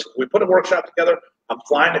 hey, listen, we put a workshop together. I'm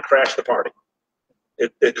flying to crash the party.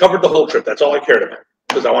 It covered the whole trip. That's all I cared about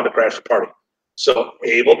because I wanted to crash the party. So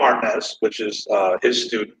Abel Martinez, which is his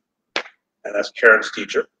student, and that's Karen's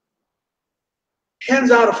teacher, hands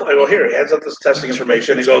out he hands out this testing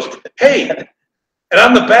information. He goes, hey, and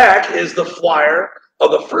on the back is the flyer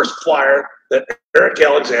of the first flyer that Eric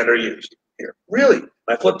Alexander used. Here, really?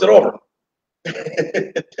 I flipped it over.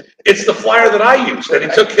 It's the flyer that I used, and he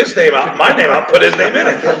took his name out, my name out, put his name in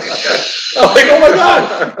it. I'm like, oh my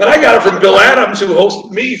God. And I got it from Bill Adams, who hosted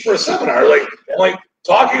me for a seminar. Like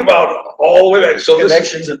talking about all the way back. So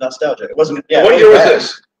Connections and nostalgia. It wasn't. What year was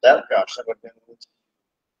this? That would have been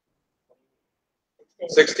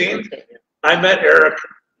 16? I met Eric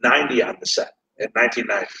 90 on the set in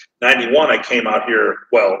 1990. 91, I came out here.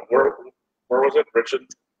 Well, where was it? Richmond?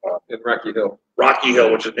 In Rocky Hill. Rocky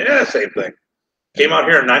Hill, which is same thing. Came out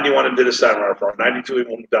here in 91 and did a seminar for him. 92, he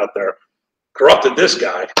moved out there. Corrupted this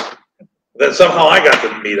guy. Then somehow I got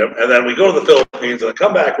to meet him. And then we go to the Philippines and I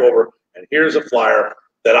come back over, and here's a flyer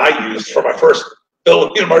that I used for my first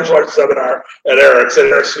Philippine martial arts seminar at Eric's. And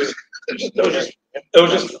Eric's it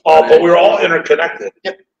was just all, but we were all interconnected.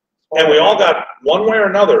 Yep. And we all got, one way or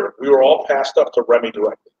another, we were all passed up to Remy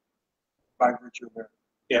directly. By virtue of their.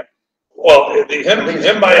 Yeah. Well,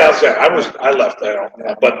 him by outside. I left. I don't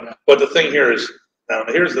know. But the thing here is, now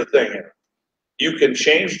here's the thing here. You can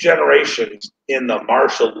change generations in the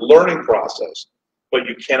martial learning process, but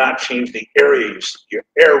you cannot change the area you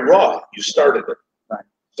started it. Right.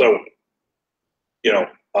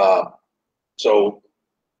 So,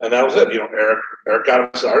 and that was it. Eric got him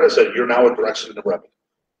started. I said, you're now a direction to Remy.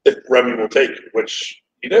 If Remy will take you, which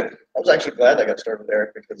he did. I was actually glad I got started with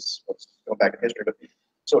Eric because let's go back in history. But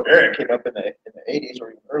so Eric came up in the 80s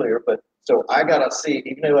or even earlier. But so I got to see,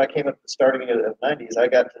 even though I came up starting in the 90s, I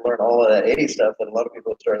got to learn all of that 80s stuff that a lot of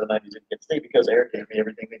people that started in the 90s didn't get to see because Eric gave me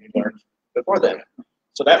everything that he learned before then.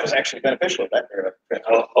 So that was actually beneficial that era.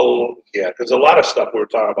 Yeah, because a lot of stuff we were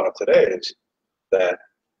talking about today is that.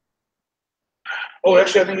 Oh,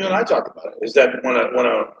 actually, I think you and I talked about it. Is that when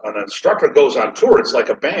an instructor goes on tour, it's like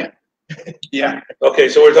a band. Yeah. Okay,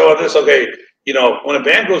 so we're talking about this. Okay, when a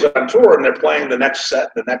band goes on tour and they're playing the next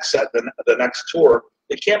set, the next tour,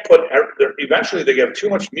 they can't put. Eventually, they have too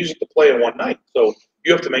much music to play in one night, so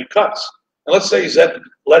you have to make cuts. And let's say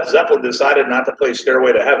Led Zeppelin decided not to play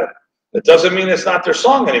 "Stairway to Heaven." It doesn't mean it's not their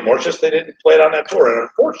song anymore. It's just they didn't play it on that tour. And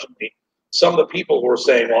unfortunately, some of the people were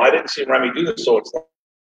saying, "Well, I didn't see Remy do this, so it's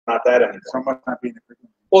not that anymore." Someone not being a.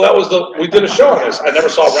 Well, that was we did a show on this. I never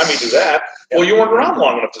saw Remy do that. Well, you weren't around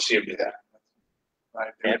long enough to see him do that.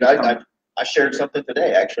 Right. And I shared something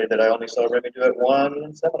today actually that I only saw Remy do at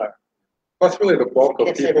one seminar. That's really the bulk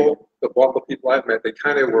of people. The bulk of people I've met, they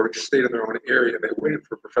kind of stayed in their own area. They waited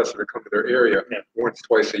for a professor to come to their area once,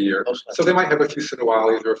 twice a year. So they might have a few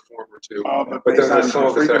Sinawali's or a form or two. But then there's some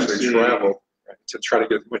of us actually travel to try to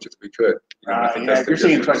get as much as we could. You're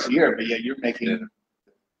seeing twice a year, but you're making,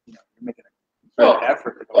 you're making a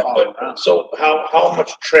effort to go all around. So how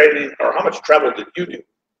much training or how much travel did you do?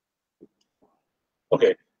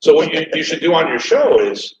 Okay, so what you should do on your show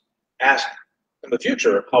is ask in the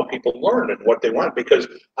future how people learn and what they want, because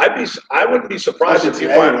I wouldn't be surprised if you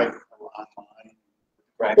find.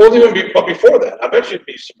 Right. Well, but before that, I bet you'd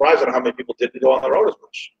be surprised at how many people didn't go on the road as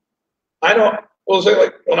much. I know. Well, say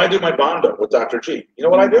like when I do my Bondo with Dr. G, you know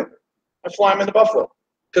what I do? I fly him into Buffalo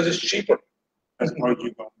because it's cheaper. That's where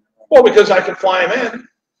you go. Well, because I can fly him in,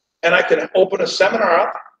 and I can open a seminar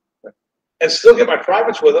up, and still get my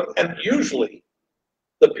privates with them. And usually,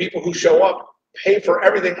 the people who show up pay for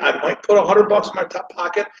everything. I might put $100 in my top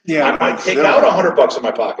pocket. Yeah, I might take out $100 in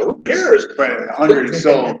my pocket. Who cares? Right, 100.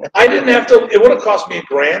 So I didn't have to. It would have cost me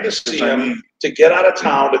 $1,000 to see him, to get out of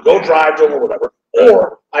town, to go drive to him or whatever.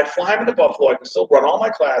 Or I fly him into Buffalo. I can still run all my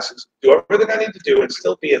classes, do everything I need to do, and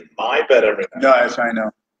still be in my bed every night. no, yes, I know.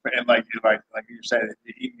 And like you said,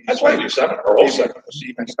 That's why I do seminar or whole seminars.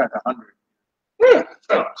 Even spent 100. Yeah.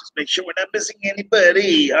 Just make sure we're not missing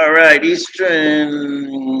anybody. All right,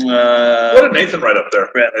 Eastern. What did Nathan write up there?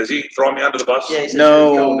 Is he throwing me under the bus? Yeah,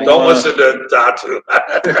 No. Don't listen to Datu.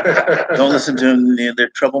 Don't listen to them. They're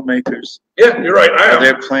troublemakers. Yeah, you're right. I Are am.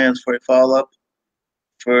 there plans for a follow-up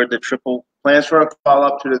for the triple? Plans for a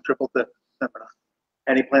follow-up to the triple seminar.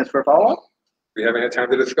 Any plans for a follow-up? We haven't had time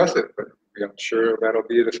to discuss it, but I'm sure that'll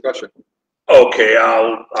be a discussion. Okay,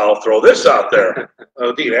 I'll throw this out there.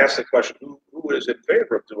 Dean, ask the question: Who is in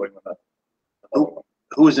favor of doing that?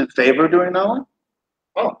 Who is in favor of doing that one?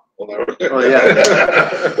 Oh, well, there we go. Oh,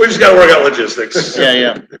 yeah. We just got to work out logistics.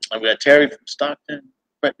 Yeah. I've got Terry from Stockton,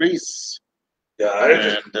 Brett Reese. Yeah,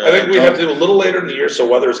 I think we have to do a little later in the year, so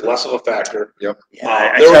weather is less of a factor. Yep.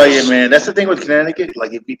 Yeah, I tell you, man, that's the thing with Connecticut.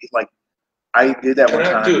 Like, if you, like, I did that one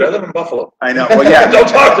time. Dude, I live in Buffalo. I know. Well, yeah. Don't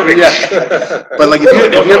talk to me. Yeah. But like,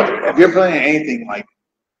 if you're playing anything like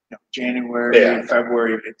January,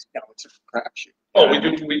 February, it's it's a crapshoot. Oh, we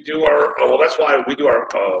do our. Oh, well, that's why we do our.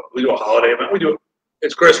 We do a holiday event.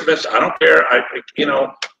 It's Christmas. I don't care.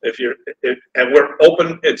 And we're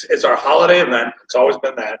open. It's our holiday event. It's always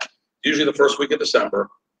been that. Usually the first week of December,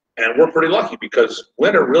 and we're pretty lucky because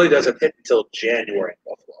winter really doesn't hit until January in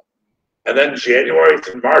Buffalo, and then January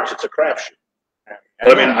through March it's a crapshoot.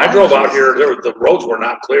 But I mean, I drove out here. The roads were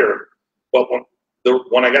not clear, but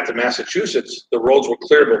when I got to Massachusetts, the roads were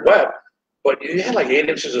clear but wet. But you had like 8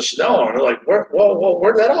 inches of snow, and they're like, where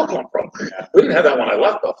did that all come from? We didn't have that when I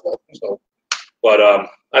left Buffalo. So, but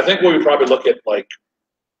I think we would probably look at like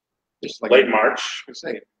Just like late March.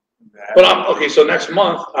 that. But so next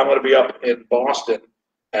month I'm going to be up in Boston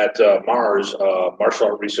at Mars Martial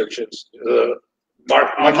Art Research. It's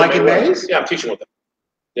Mike and Mays? Yeah, I'm teaching with them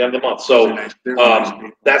the end of the month. So They're nice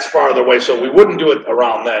people. that's farther away. So we wouldn't do it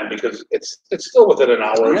around then because it's still within an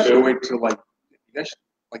hour You or have to two. wait till like May or something.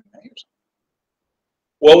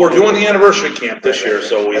 Well, we're doing the anniversary camp this year,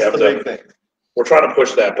 so we have That's the big to. thing. We're trying to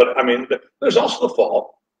push that, but I mean, there's also the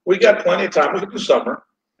fall. We got plenty of time. We can do summer.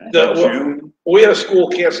 June. We had a school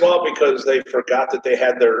cancel out because they forgot that they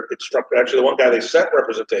had their instructor. Actually, the one guy they sent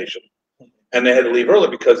representation, and they had to leave early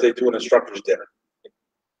because they do an instructor's dinner.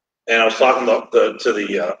 And I was talking to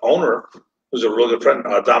the owner, who's a really good friend,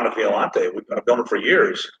 Dominic Violante. I've known him for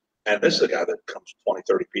years, and this is a guy that comes 20,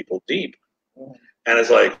 30 people deep, and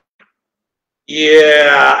it's like,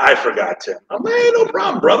 yeah, I forgot Tim. I'm like, hey, no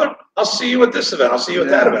problem, brother. I'll see you at this event. I'll see you at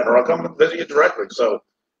that event, or I'll come and visit you directly. So,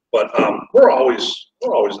 but we're always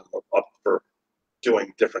up for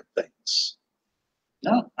doing different things.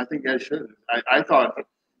 No, I think I should. I thought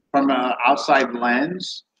from an outside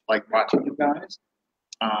lens, like watching you guys,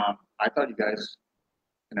 I thought you guys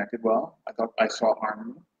connected well. I thought I saw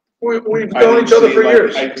harmony. We've known each other for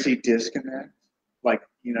years. I see disconnect, like,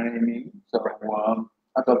 you know what I mean? So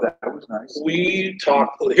I thought that was nice. We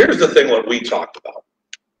talked. Here's the thing: what we talked about.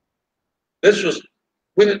 This was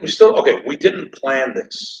we didn't plan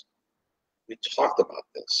this. We talked about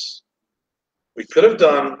this. We could have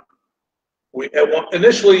done.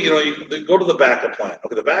 Initially, you go to the backup plan.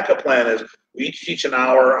 Okay, the backup plan is we each teach an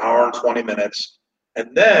hour and 20 minutes,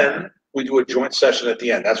 and then we do a joint session at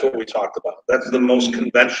the end. That's what we talked about. That's the most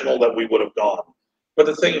conventional that we would have gone. But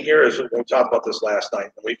the thing here is, when we talked about this last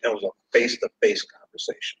night, it was a face-to-face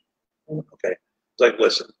conversation. Okay, it's like,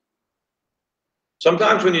 listen.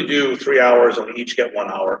 Sometimes when you do 3 hours and we each get 1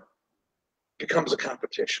 hour, it becomes a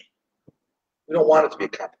competition. We don't want it to be a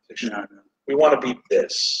competition. No. We want to be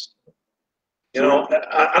this.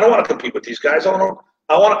 I don't want to compete with these guys. I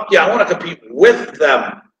want to compete with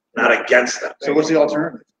them, not against them. So what's the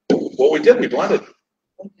alternative? What we did, we blended.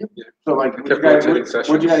 So like,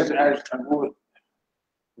 would you guys average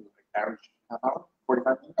half hour,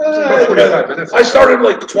 45 minutes? 45 minutes. I started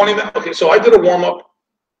like 20 minutes. Okay, so I did a warm up.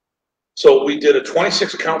 So we did a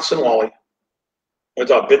 26 count Sinwali. We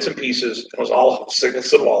thought bits and pieces. It was all single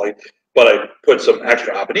Sinwali, but I put some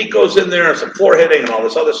extra abanicos in there and some floor hitting and all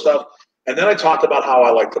this other stuff. And then I talked about how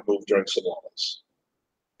I like to move during Sinwalis.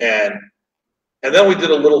 And then we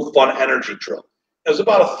did a little fun energy drill. It was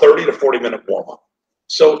about a 30 to 40 minute warm up.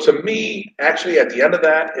 So to me, actually, at the end of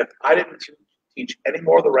that, if I didn't teach any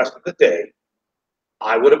more the rest of the day,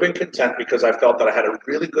 I would have been content because I felt that I had a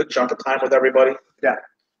really good chunk of time with everybody. Yeah.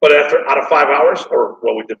 But out of 5 hours,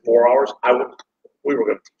 we did 4 hours, we were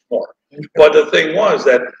going to teach more. But the thing was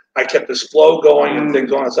that I kept this flow going and things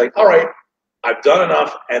going. It's like, all right, I've done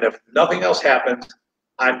enough, and if nothing else happens,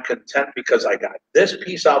 I'm content because I got this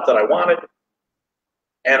piece out that I wanted.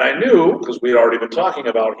 And I knew, because we had already been talking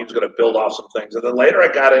about, he was going to build off some things. And then later I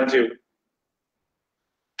got into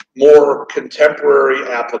more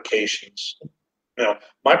contemporary applications.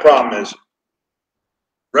 My problem is,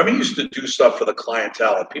 Remy used to do stuff for the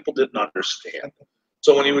clientele and people didn't understand.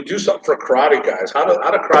 So when he would do something for karate guys, how do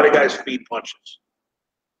karate guys feed punches?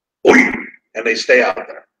 And they stay out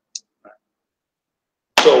there.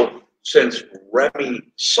 So since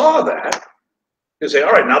Remy saw that, he'd say,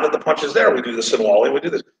 all right, now that the punch is there, we do the Sinwali, we do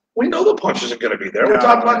this. We know the punch isn't going to be there. We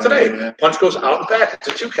talked about today. Yeah. Punch goes out and back. It's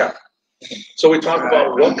a 2 count. So we talk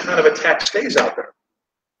about what kind of attack stays out there.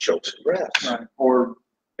 Chokes and grabs. Right. Or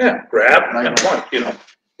Yeah, grab and point, you know.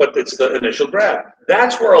 But it's the initial grab.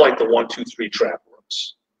 That's where like the 1, 2, 3 trap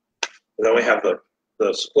works. And then we have the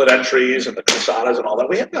split entries and the cruzadas and all that.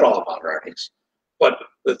 We have that all about Arnis. But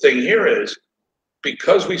the thing here is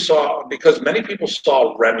because many people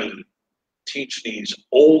saw Remy teach these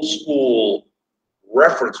old school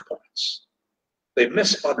reference points, they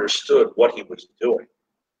misunderstood what he was doing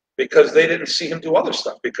because they didn't see him do other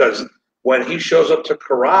stuff. Because when he shows up to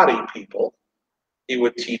karate people, he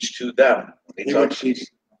would teach to them. He would teach.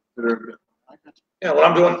 Yeah, what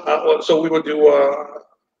I'm doing, so we would do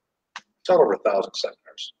total over 1,000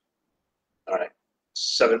 seminars. All right,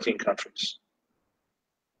 17 countries.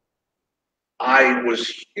 I was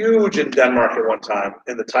huge in Denmark at one time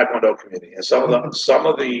in the Taekwondo community, and some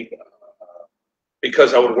of the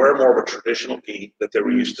because I would wear more of a traditional gi that they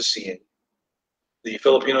were used to seeing. The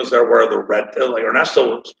Filipinos there wear the red, like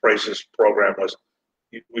Ernesto Price's program was.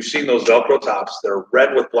 We've seen those Velcro tops. They're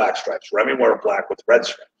red with black stripes. Remy wore black with red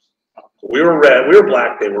stripes. So we were red. We were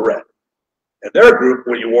black. They were red. And their group,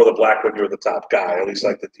 when you wore the black when you were the top guy, at least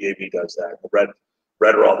like the DAV does that. The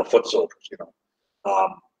red are all the foot soldiers, you know.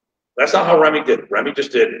 That's not how Remy did it. Remy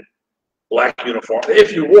just did black uniform.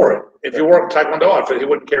 If you wore it, if you wore a Taekwondo outfit, he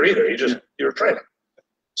wouldn't care either. You were training.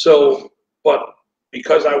 So, but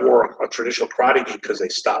because I wore a traditional karate gi, because they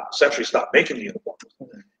essentially stopped making the uniforms,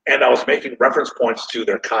 and I was making reference points to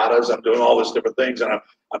their katas. I'm doing all these different things, and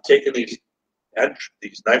I'm taking these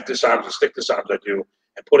knife disarms and stick disarms I do,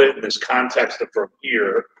 and put it in this context of from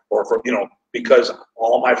here or from, you know, because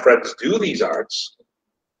all my friends do these arts,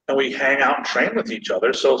 and we hang out and train with each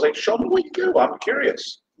other. So it's like, show me what you do. I'm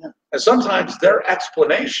curious. Yeah. And sometimes their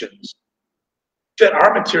explanations fit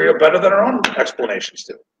our material better than our own explanations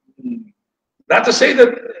do. Mm-hmm. Not to say that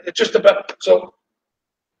it's just about, so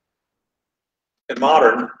in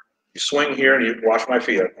modern, you swing here and you wash my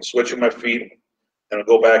feet. I'm switching my feet and I'll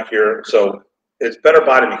go back here. So it's better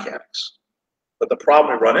body mechanics. But the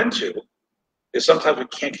problem we run into is sometimes we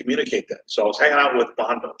can't communicate that. So I was hanging out with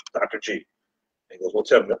Bondo, Dr. G. And he goes, well,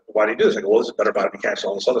 Tim, why do you do this? I go, well, this is better body mechanics,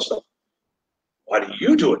 all this other stuff. Why do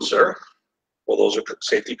you do it, sir? Well, those are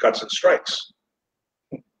safety cuts and strikes.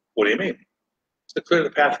 What do you mean? It's to clear the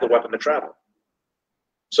path for the weapon to travel.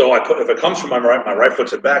 So if it comes from my right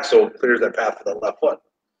foot's in back, so it clears that path for the left foot.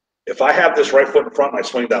 If I have this right foot in front and I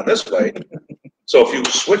swing down this way, so if you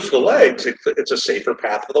switch the legs, it's a safer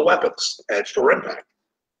path for the weapons, edge or impact.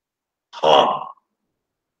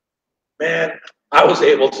 Man, I was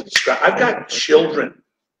able to describe, I've got children.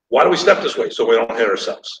 Why do we step this way? So we don't hit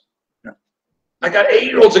ourselves. Yeah. I got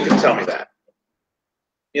 8-year-olds that can tell me that.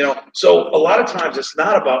 You know, so a lot of times it's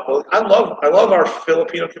not about, well, I love our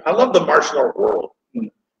Filipino, I love the martial art world.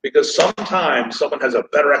 Because sometimes someone has a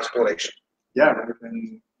better explanation. Yeah,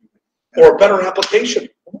 or a better application.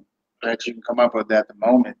 That you can come up with at the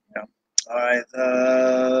moment. You know.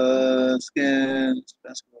 All right, skins,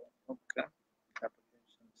 basketball. Okay.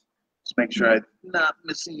 Just make sure I'm not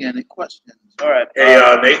missing any questions. All right. Hey,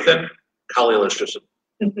 Nathan, collialism.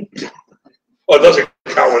 Well, it doesn't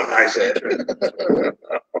count when I say it.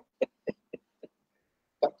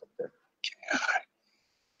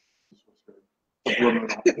 You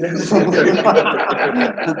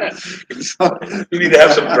need to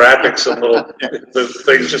have some graphics, some little the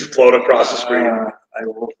things just float across the screen. I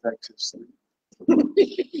will Texas.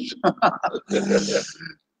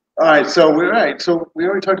 All right, so we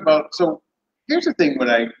already talked about. So here's the thing: when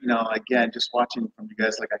again, just watching from you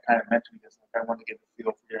guys, like I kind of mentioned, because like I want to get the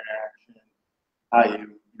feel for your action, how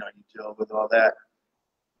you deal with all that.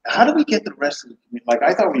 How do we get the rest of the community? Like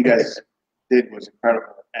I thought what you guys did was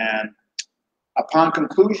incredible, and upon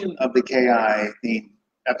conclusion of the KI theme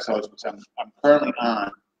episodes, which I'm currently on,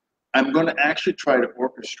 I'm going to actually try to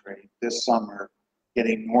orchestrate this summer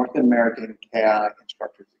getting North American KI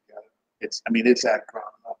instructors together. It's at ground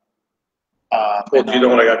level. Well, do you know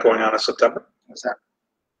what I got going on in September? What's that?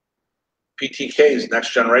 PTK's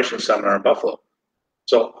Next Generation Seminar in Buffalo.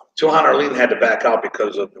 So Tuhan Arlene had to back out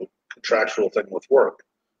because of the contractual thing with work.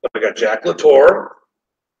 But we got Jack Latour,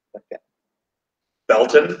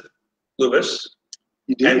 Belton, Lewis,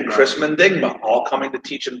 and Chris Mendigma all coming to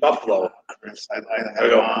teach in Buffalo. Chris, I'd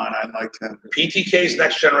like to. PTK's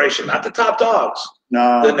Next Generation, not the top dogs.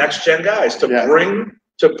 No. The next gen guys to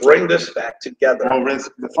bring this back together. Well,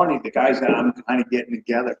 the guys that I'm kind of getting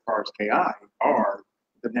together as far as KI are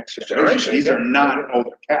the next generation. These are not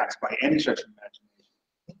older cats by any stretch of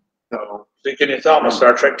imagination. So can you tell I'm a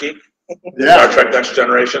Star Trek geek? Yeah. Star Trek Next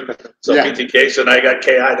Generation. So yeah. PTK, so now you got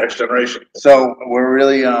KI Next Generation. So we're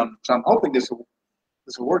really so I'm hoping this will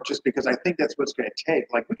work, just because I think that's what's going to take.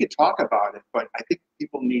 Like we could talk about it, but I think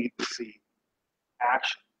people need to see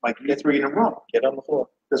action. Like you 3 in a row. Get on the floor.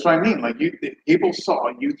 That's what I mean. Like people saw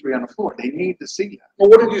you three on the floor. They need to see that. Well,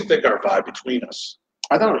 what did you think our vibe between us?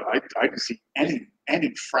 I thought I could see any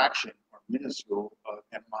fraction or minuscule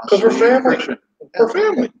Because we're animosity, family. friction. We're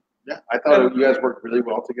family. Yeah, I thought you guys worked really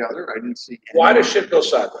well together. I didn't see any Why does shit go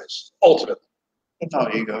sideways? Ultimately.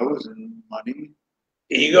 egos and money.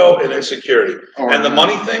 Ego and insecurity. And the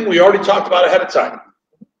money thing, we already talked about ahead of time.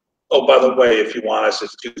 Oh, by the way, if you want us,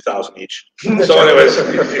 it's $2,000 each. So anyways.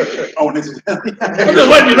 Oh, this is I'm just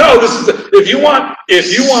letting you know, this is if you want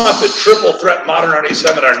the triple threat modern Arnis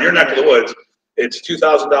seminar in your neck of the woods, it's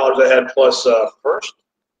 $2,000 a head plus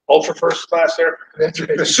ultra first class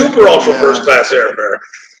airfare, super ultra first class airfare,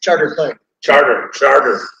 Charter plane. charter.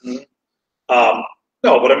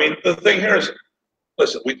 No, but I mean the thing here is,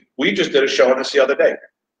 listen, we just did a show on this the other day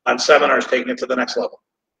on seminars taking it to the next level,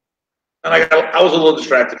 and I was a little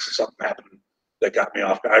distracted because something happened that got me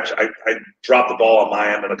off. I dropped the ball on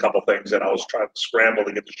my end and a couple things, and I was trying to scramble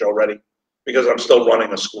to get the show ready because I'm still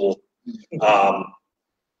running a school.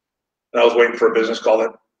 And I was waiting for a business call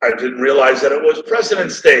that I didn't realize that it was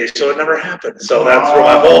President's Day, so it never happened. So that's where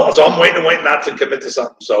my whole. So I'm waiting not to commit to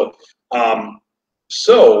something.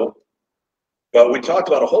 But we talked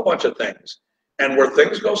about a whole bunch of things, and where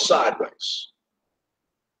things go sideways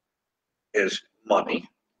is money.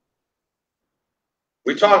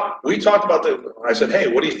 We talked about I said, hey,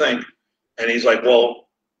 what do you think? And he's like, well,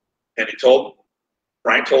 and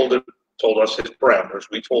Frank told us his parameters.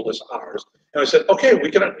 We told us ours. And I said, okay, we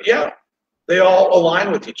can, yeah, they all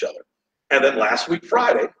align with each other. And then last week,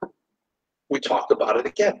 Friday, we talked about it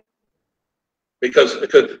again. Because,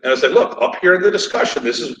 and I said, look, up here in the discussion,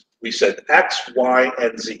 we said X, Y,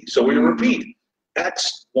 and Z. So we repeat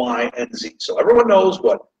X, Y, and Z. So everyone knows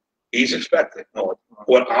what he's expecting,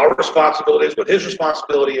 what our responsibility is, what his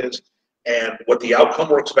responsibility is, and what the outcome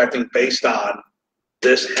we're expecting based on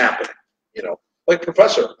this happening. Like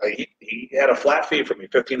Professor, he had a flat fee for me,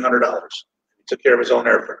 $1,500. He took care of his own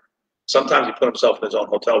airfare. Sometimes he put himself in his own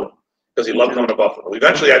hotel room because he loved coming to Buffalo.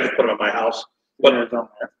 Eventually, I just put him in my house. But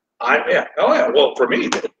well, for me, he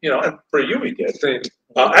did, and for you, he did.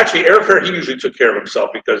 Actually, airfare, he usually took care of himself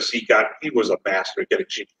because he was a master at getting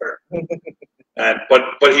cheap fare.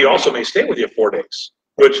 But he also may stay with you 4 days,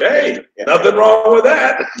 which, hey, nothing wrong with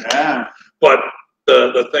that. Yeah. But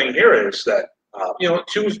the thing here is that, $1,500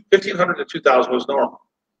 to $2,000 was normal.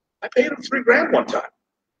 I paid him $3,000 one time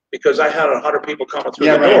because I had 100 people coming through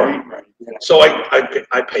the door. Right. Yeah. So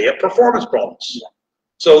I pay a performance bonus. Yeah.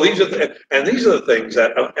 So these are the things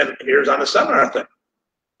that, and here's on the seminar thing.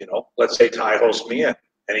 Let's say Ty hosts me in,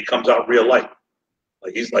 and he comes out real light.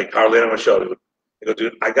 Like he's like hardly anyone showed it. I go,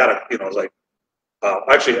 dude, I gotta, it's like,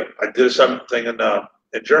 actually, I did something in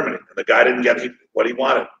Germany, and the guy didn't get what he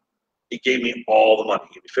wanted. He gave me all the money.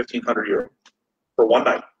 He gave me €1,500 for one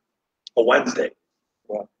night, a Wednesday.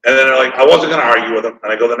 Yeah. And then they're like, I wasn't going to argue with him.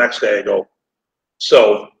 And I go the next day, I go,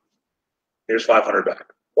 so here's $500 back.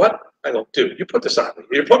 What? I go, dude, you put this on me.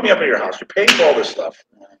 You put me up at your house. You're paying for all this stuff.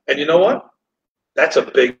 And you know what? That's a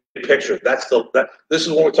big picture. This is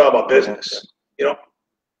when we talk about business.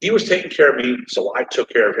 He was taking care of me, so I took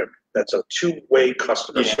care of him. That's a two-way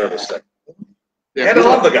customer service thing. Yeah, and I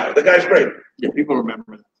love the guy. The guy's great. Yeah, people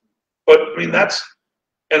remember that. But I mean,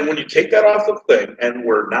 and when you take that off the thing, and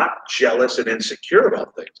we're not jealous and insecure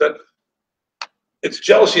about things, then it's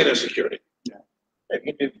jealousy and insecurity. Yeah. If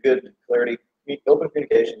you do good clarity, open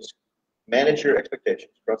communications, manage your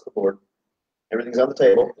expectations across the board. Everything's on the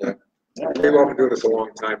table. Yeah. We've all been doing this a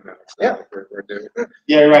long time now. So yeah. We're doing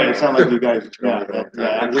Yeah, right. It sounds like you guys. We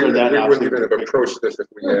wouldn't even have approached this if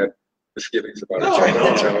we had misgivings about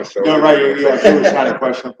it. So right. It was kind of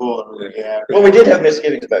questionable. Yeah. Well, we did have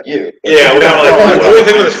misgivings about you. Yeah, we were like, what do we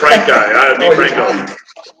think of this Frank guy?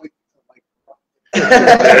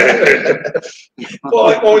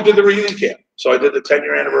 Well, when we did the reunion camp, so I did the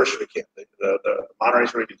 10-year anniversary camp, the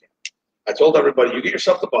Monterey's reunion camp. I told everybody, you get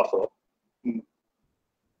yourself to Buffalo.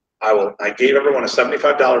 I gave everyone a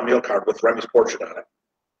 $75 meal card with Remy's portrait on it.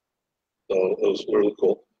 So it was really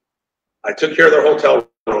cool. I took care of their hotel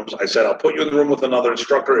rooms. I said, I'll put you in the room with another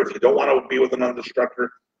instructor. If you don't want to be with another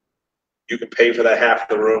instructor, you can pay for that half of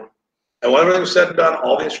the room. And when everything was said and done,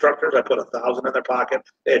 all the instructors, I put $1,000 in their pocket.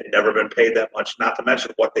 They had never been paid that much, not to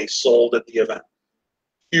mention what they sold at the event.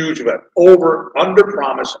 Huge event. Under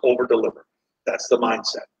promise, over deliver. That's the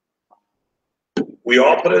mindset. We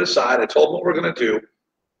all put it aside. I told them what we're going to do.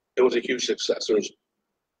 It was a huge success. There was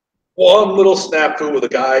one little snafu with a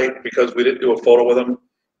guy because we didn't do a photo with him,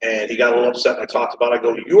 and he got a little upset. And I talked about it. I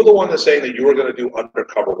go, you were the one that's saying that you were going to do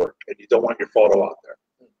undercover work, and you don't want your photo out there.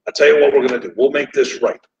 I'll tell you what we're going to do. We'll make this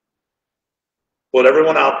right. Put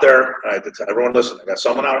everyone out there. And I did tell everyone, listen, I got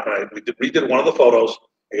someone out, and we redid one of the photos.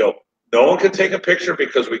 I go, no one can take a picture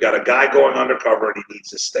because we got a guy going undercover and he needs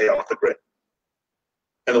to stay off the grid.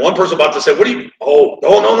 And the one person about to say, what do you, oh,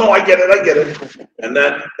 no, I get it. And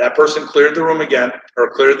then that person cleared the room again,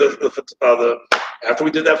 or cleared after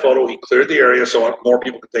we did that photo, he cleared the area so more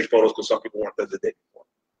people could take photos because some people weren't there the day before.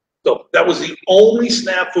 So that was the only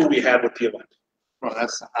snafu we had with the event. Well,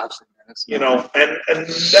 that's absolutely, You know, and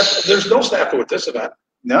there's no snafu with this event.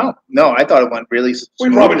 No, I thought it went really We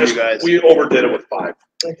smooth probably with you guys. we overdid it with 5.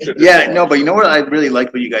 Yeah, no, but you know what I really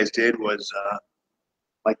liked what you guys did was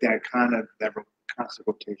like that constant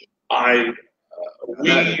rotation. We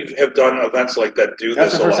have done events like that. That's This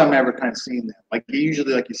the a first lot. time I ever kind of seen that. Like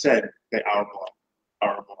usually, like you said, okay, hour block,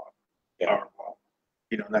 hour block.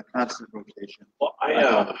 You know, that constant rotation. Well,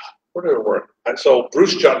 where did it work? So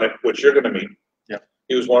Bruce Chutnick, which you're going to meet. Yeah.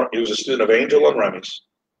 He was a student of Angel and Remy's,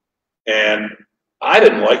 and I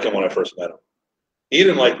didn't like him when I first met him. He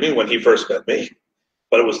didn't like me when he first met me,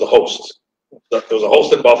 but it was the host. There was a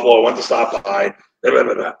host in Buffalo. I went to stop by. Blah,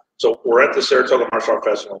 blah, blah. So we're at the Saratoga Martial Art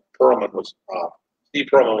Festival. Steve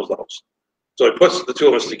Perlman was the host. So he puts the two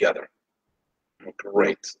of us together.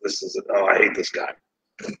 Great. I hate this guy.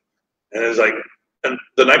 And it's like, and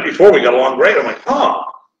the night before we got along great. I'm like, huh.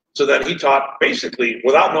 So then he taught, basically,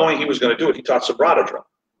 without knowing he was going to do it, he taught sobrata drill.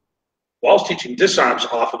 Well, I was teaching disarms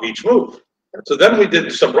off of each move. So then we did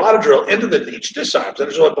sobrata drill into each disarms.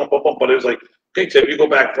 And it was like, boom, boom, boom. But it was like, okay, Tim, you go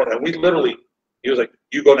back. And we literally, he was like,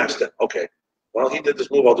 you go next then. Okay. Well, he did this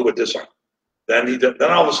move, I'll do a disarm. Then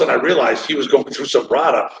all of a sudden I realized he was going through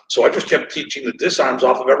sobrata. So I just kept teaching the disarms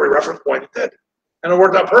off of every reference point he did. And it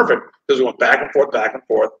worked out perfect because we went back and forth, back and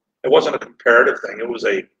forth. It wasn't a comparative thing. It was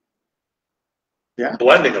a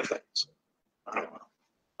blending of things.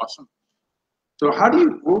 Awesome. So what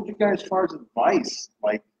would you guys, as far as advice,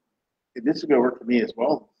 like, this is going to work for me as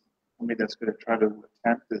well. I mean, that's going to try to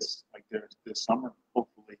attempt this, like, this summer,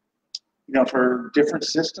 hopefully. You know, for different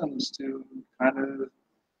systems to kind of,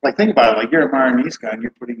 like, think about it. Like, you're a Arnis guy, and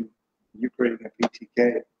you're creating a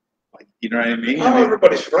PTK. Like, you know what I mean? I'm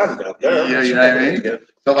everybody's friend out there. Yeah, you know what I mean?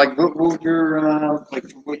 So, like, what would your, like,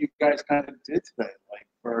 what you guys kind of did today, like,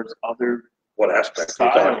 for other What aspect are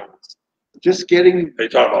you talking about? styles? Just getting, Are you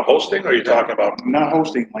talking about hosting, or are you talking about? not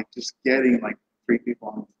hosting, like, just getting, like, 3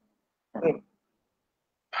 people on.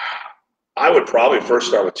 I would probably first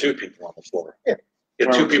start with 2 people on the floor. Yeah.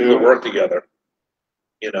 Get 2 people to work together,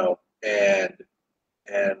 you know, and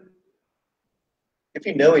If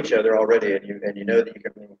you know each other already and you know that you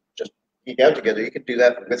can just geek out together, you could do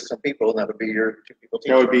that with some people, and that would be your 2 people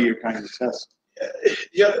team. That would be your kind of test.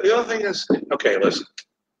 yeah. The other thing is, okay, listen.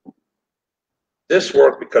 This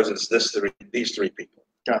worked because it's these 3 people.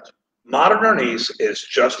 Gotcha. Modern Arnis is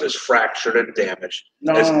just as fractured and damaged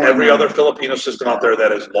as every other Filipino system out there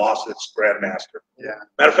that has lost its grandmaster. Yeah.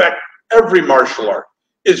 Matter of fact, every martial art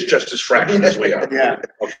is just as fractured as we are. Yeah.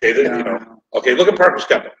 Okay, you know. Okay, look at Parker's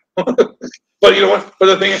Kempo. But you know what? But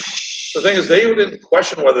the thing is, they didn't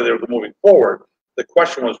question whether they were moving forward. The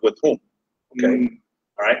question was with whom. Okay.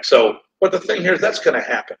 All right. So, but the thing here is that's going to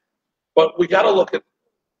happen. But we got to look at,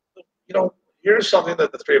 you know, here's something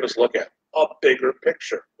that the 3 of us look at: a bigger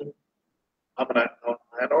picture.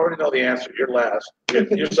 I already know the answer. You're last.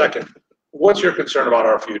 You're second. What's your concern about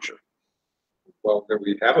our future? Well, that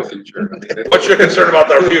we have a future. I mean, What's your concern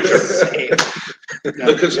about our future?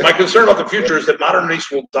 My concern about the future is that modern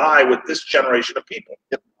Arnis will die with this generation of people.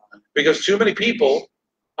 Because too many people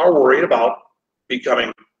are worried about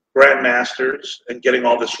becoming grandmasters and getting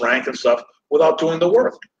all this rank and stuff without doing the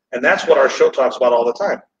work. And that's what our show talks about all the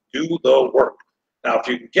time. Do the work. Now, if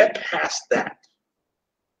you can get past that,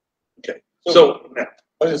 okay. So I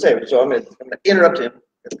was going to say, so I'm going to interrupt him.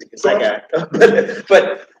 It's that guy.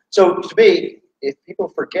 But so to me, if people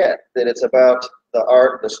forget that it's about the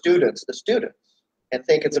art, the students, and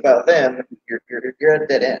think it's about them, you're at a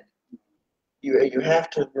dead end. You have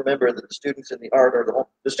to remember that the students in the art are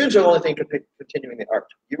the students are the only thing continuing the art.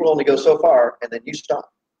 You will only go so far, and then you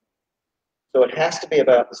stop. So it has to be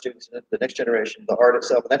about the students, the next generation, the art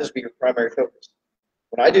itself, and that has to be your primary focus.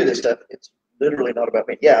 When I do this stuff, it's literally not about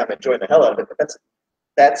me. Yeah, I'm enjoying the hell out of it, but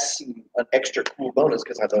that's an extra cool bonus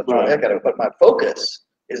because I don't enjoy the heck out of it. But my focus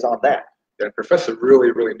is on that. the professor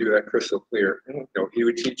really, really knew that crystal clear. Mm-hmm. You know, he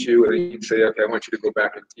would teach you, and then he'd say, "Okay, I want you to go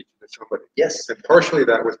back and teach it to somebody." Yes. And partially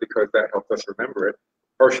that was because that helped us remember it.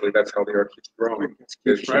 Partially that's how the art keeps growing. Is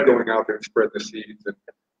keep going out there and spread the seeds, and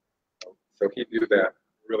so he knew that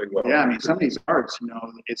really well. Yeah, I mean, some of these arts, you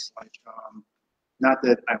know, it's like, not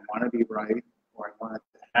that I want to be right or I want it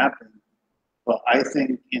to happen, but I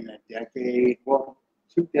think in a decade, well,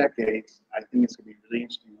 2 decades, I think it's going to be really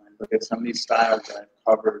interesting when I look at some of these styles that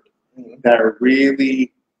I've covered that are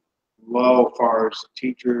really, low as far as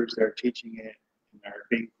teachers that are teaching it and are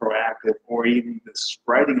being proactive, or even the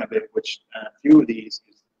spreading of it, which a few of these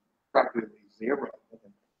is practically zero.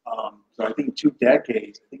 So I think 2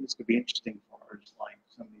 decades, I think it's going to be interesting for like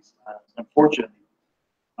some of these styles. Unfortunately,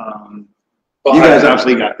 you guys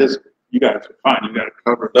obviously got this. You guys are fine. You got it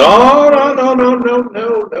covered. No,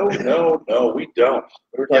 we don't.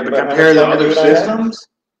 Yeah, but compare the other systems.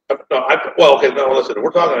 No, well, okay, no, listen,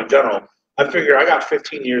 we're talking in general. I figure I got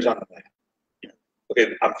 15 years on the map.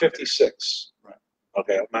 Okay, I'm 56. Right.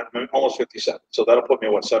 Okay, I'm almost 57. So that'll put me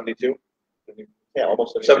at what, 72? Yeah,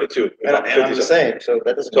 almost 72. And I'm the same, so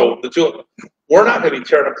that doesn't. So the two, we're not going to be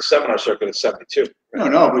tearing up the seminar circuit at 72.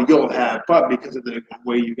 No, but you'll have, but because of the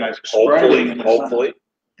way you guys are spreading. Hopefully.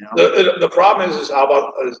 You know? The problem is how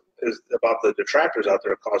about is about the detractors out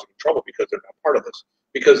there causing trouble because they're not part of this,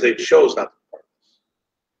 because they chose not to be part of this.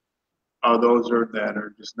 Oh, those are that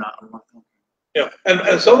are just not. Yeah,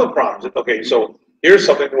 and some of the problems. Okay, so here's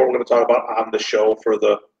something we're going to talk about on the show for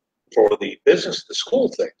the business, the school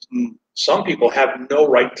things. Mm. Some people have no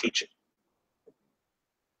right teaching.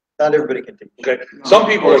 Not everybody can teach. Okay, No, some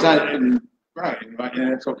people or are it's not, and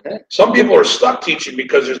it's okay. Some people are stuck teaching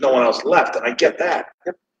because there's no one else left, and I get that.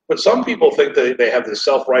 Yep. But some people think that they have this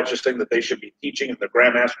self-righteous thing that they should be teaching and they're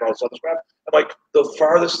grandmaster and all this other crap. I'm like, the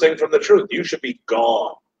farthest thing from the truth. You should be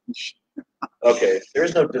gone. Okay. There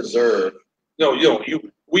is no deserve. No, you don't.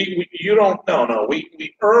 You don't. No.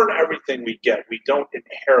 We earn everything we get. We don't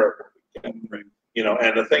inherit what we get. Right. You know,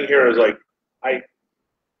 and the thing here is like, I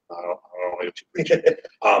don't want to get too preachy.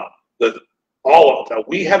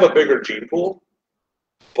 We have a bigger gene pool,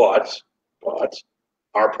 but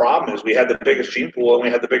our problem is we had the biggest gene pool and we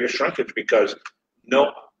had the biggest shrinkage because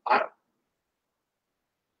I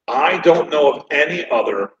don't know of any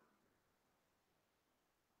other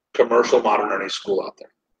commercial modern learning school out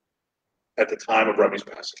there at the time of Remy's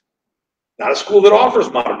passing. Not a school that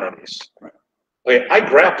offers modern learnings. Right. Okay, I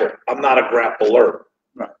grapple. I'm not a grappler.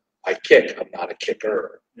 Right. I kick. I'm not a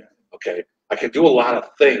kicker. Yeah. Okay, I can do a lot of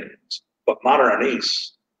things, but modern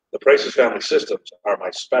learnings, the Price's family systems are my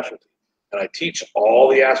specialty. And I teach all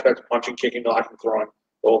the aspects, punching, kicking, blocking, throwing,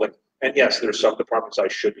 holding. And yes, there's some departments I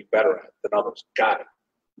should be better at than others. Got it.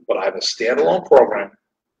 But I have a standalone program.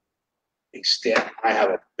 I have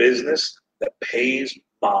a business that pays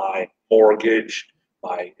my mortgage,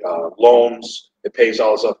 my loans. It pays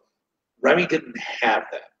all this stuff. Remy didn't have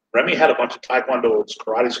that. Remy had a bunch of taekwondo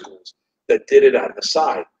karate schools that did it on the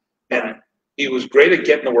side. And he was great at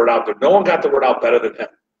getting the word out there. No one got the word out better than him.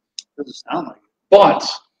 Doesn't sound like it. But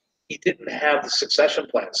he didn't have the succession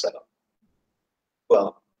plan set up.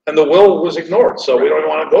 Well, and the will was ignored, so we don't even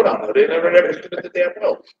want to go down there. They never did the damn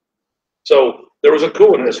will. So there was a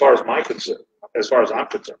coup in it as far as I'm concerned,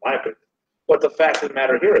 my opinion. But the fact of the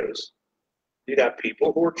matter here is, you got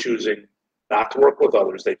people who are choosing not to work with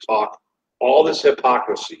others. They talk all this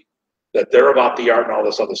hypocrisy that they're about the art and all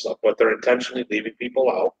this other stuff, but they're intentionally leaving people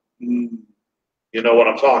out. Mm. You know what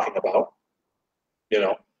I'm talking about.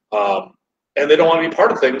 And they don't want to be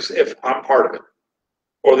part of things if I'm part of it.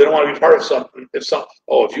 Or they don't want to be part of something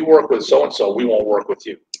if you work with so-and-so, we won't work with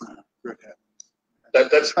you.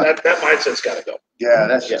 That mindset's got to go. Yeah,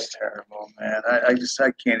 that's just terrible, man. I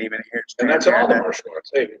can't even hear it. And that's all the martial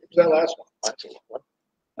arts. Hey, what was that last one?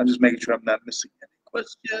 I'm just making sure I'm not missing any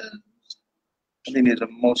questions. I think these are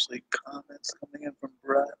mostly comments coming in from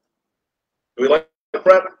Brett. Do we like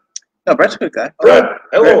Brett? No, Brett's a good guy. Brett,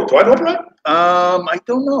 hello. Do I know Brett? I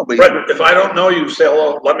don't know, but Brett, if I don't know you, say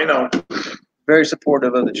hello. Let me know. Very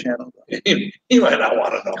supportive of the channel. He might not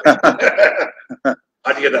want to know.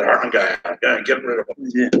 How'd you get that Hartman guy out? Yeah, get rid of him.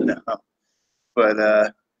 Yeah, no. But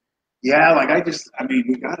yeah, we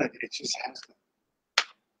gotta. It just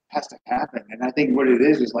has to happen. And I think what it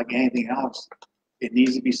is like anything else. It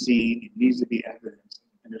needs to be seen. It needs to be evidenced,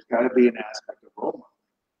 and there's got to be an aspect of role model.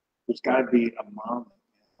 There's got to be a moment.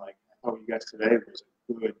 Like I thought you guys today was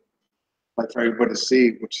a good, like for everybody to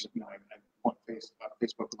see, which is I want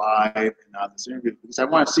Facebook Live and this interview because I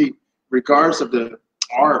want to see, regardless of the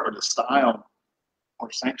art or the style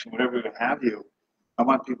or sanction, whatever you have you, I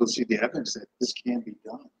want people to see the evidence that this can be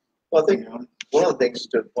done. Well, I think one of the things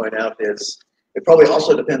to point out is it probably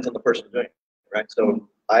also depends on the person doing it, right? So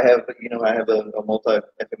I have a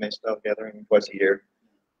multi-FMA style gathering twice a year,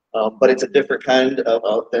 but it's a different kind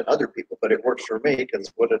than other people. But it works for me because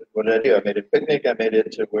what did I do? I made it picnic. I made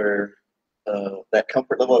it to where that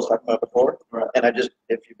comfort level I was talking about before. Right. And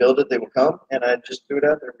if you build it, they will come. And I just do it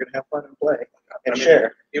out there. We're gonna have fun and play and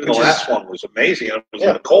share. Even the last one was amazing. It was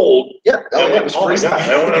in the cold. Yeah, it was freezing.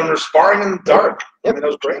 And we're sparring in the dark. That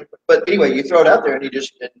was great. But anyway, you throw it out there, and you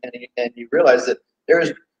just and you realize that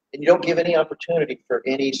and you don't give any opportunity for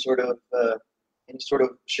any sort of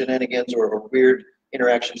shenanigans or weird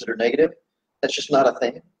interactions that are negative, that's just not a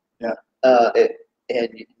thing. Yeah. And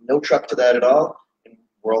no truck to that at all. And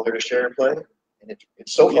we're all here to share and play. And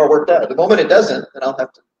it's so far worked out. The moment it doesn't, then I'll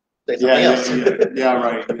have to say something else. Yeah,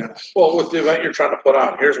 right. Yeah. Well, with the event you're trying to put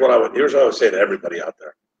on, here's what I would say to everybody out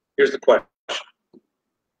there. Here's the question.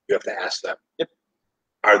 You have to ask them. Yep.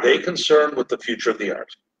 Are they concerned with the future of the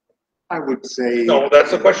art? I would say. No,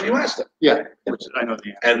 that's the question you asked them. Yeah, which I know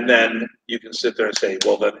the answer. And then you can sit there and say,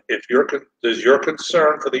 well, then does your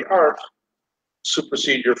concern for the art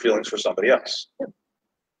supersede your feelings for somebody else?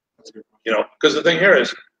 That's a good You know, because the thing here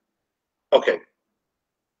is, okay,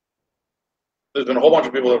 there's been a whole bunch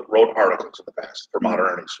of people that wrote articles in the past for Modern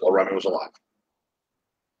Arnis while Remy was alive.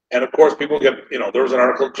 And of course, people get, there was an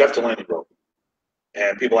article Jeff Delaney wrote,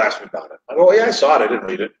 and people asked me about it. I go, well, yeah, I saw it. I didn't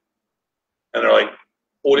read it. And they're like,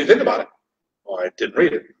 well, what do you think about it? Well, I didn't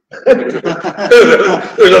read it. There's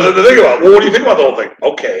nothing to think about. Well, what do you think about the whole thing?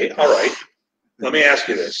 Okay, all right. Let me ask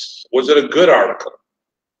you this. Was it a good article?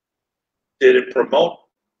 Did it promote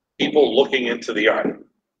people looking into the art?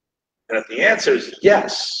 And if the answer is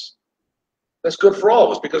yes, that's good for all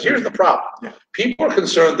of us, because here's the problem. Yeah. People are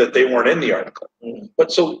concerned that they weren't in the article. Mm-hmm.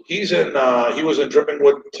 But so he was in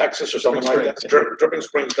Drippingwood, Texas or something like that. Dripping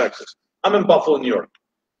Springs, Texas. I'm in Buffalo, New York.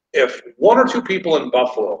 If one or two people in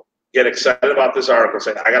Buffalo get excited about this article,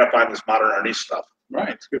 saying, I got to find this Modern Arnis stuff. Right,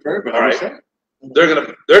 it's good for everybody. All right.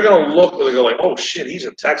 They're gonna look and they go like, oh shit, he's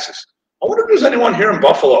in Texas. I wonder if there's anyone here in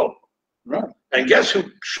Buffalo. Right. And guess who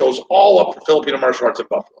shows all up for Filipino martial arts in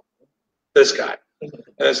Buffalo? This guy. And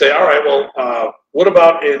they say, all right, well, what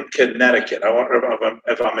about in Connecticut? I wonder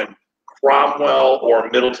if I'm in Cromwell or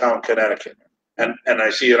Middletown, Connecticut. And I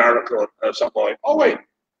see an article of something like, oh wait,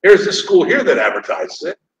 here's this school here that advertises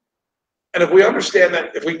it. And if we understand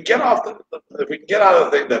that, if we can get out of the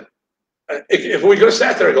thing that, if we could have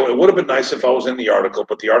sat there and go, it would have been nice if I was in the article,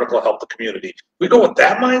 but the article helped the community. We go with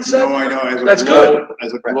that mindset. No, I know. That's good.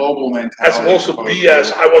 As a global mentality. As opposed to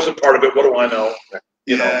BS. I wasn't part of it. What do I know?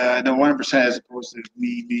 Yeah, no, 100% as opposed to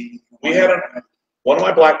me. We had one of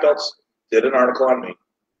my black belts did an article on me,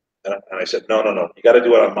 and I said, no, you got to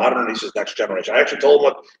do it on Modern Arnis' Next Generation. I actually told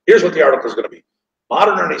him here's what the article is going to be.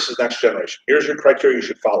 Modern Arnis' Next Generation. Here's your criteria you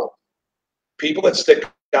should follow. People that stick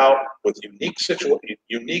out with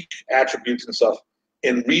unique attributes and stuff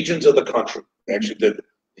in regions of the country. They actually did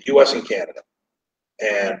the U.S. and Canada,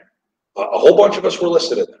 and a whole bunch of us were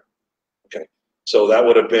listed in there. Okay, so that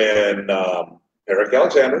would have been Eric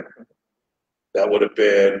Alexander. That would have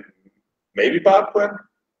been maybe Bob Quinn,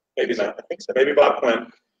 maybe not. I think so. Maybe Bob Quinn.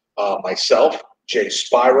 Myself, Jay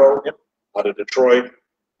Spiro out of Detroit.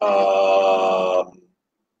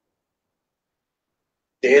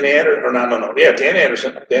 Dan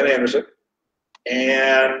Anderson. Dan Anderson.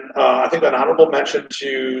 And I think an honorable mention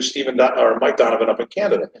to Mike Donovan up in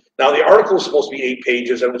Canada. Now, the article was supposed to be 8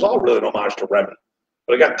 pages, and it was all really an homage to Remy.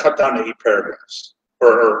 But it got cut down to 8 paragraphs.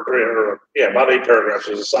 About 8 paragraphs.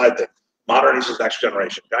 It was a side thing. Modern Arnis' Next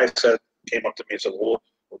Generation. Guy came up to me and said, well,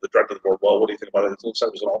 the director of the board, well, what do you think about it? It looks like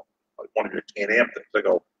it was all like one of your Can-Am things. I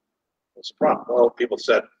go, what's the problem? Well, people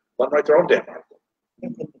said, let them write their own damn article.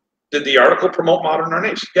 Did the article promote Modern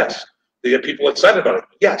Arnis? Yes. Did you get people excited about it?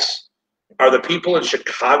 Yes. Are the people in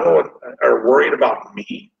Chicago are worried about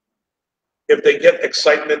me? If they get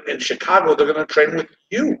excitement in Chicago, they're going to train with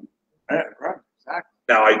you. Right, exactly.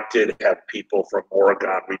 Now, I did have people from Oregon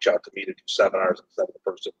reach out to me to do seminars instead of the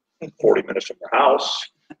person 40 minutes from their house.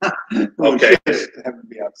 Okay.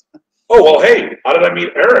 Oh, well, hey, how did I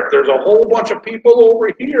meet Eric? There's a whole bunch of people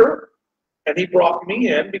over here, and he brought me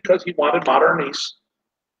in because he wanted Modern Arnis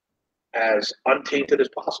as untainted as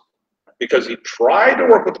possible. Because he tried to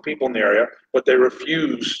work with the people in the area, but they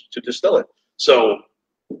refused to distill it. So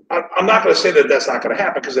I'm not going to say that that's not going to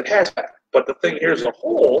happen, because it has happened. But the thing here is a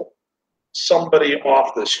whole, somebody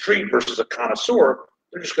off the street versus a connoisseur,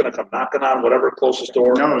 they're just going to come knocking on whatever closest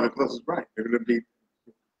door. No, the closest, right. They're going to be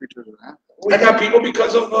creatures of that. I got people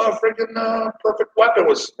because of freaking Perfect Weapon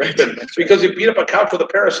was because he beat up a couch with a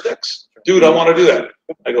pair of sticks. Dude, I want to do that.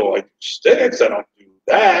 I go, like, sticks? I don't do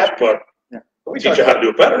that, but we teach you how to do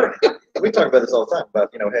it better. We talk about this all the time about,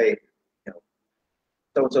 hey,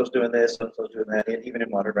 so-and-so's doing this, so-and-so's doing that, and even in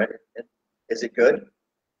modern, right? Is it good?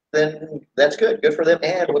 Then that's good. Good for them,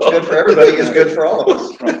 and what's good for everybody is good for all of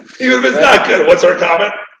us. Even if it's not good, what's our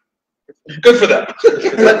comment? Good for them.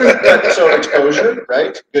 but so exposure,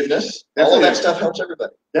 right? Goodness, all of that stuff helps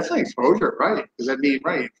everybody. Definitely exposure, right? Because that'd be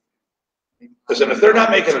right. Listen, if they're not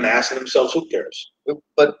making an ass of themselves, who cares?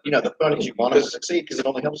 But the fun is you want them to succeed because it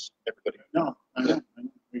only helps everybody. No, I know.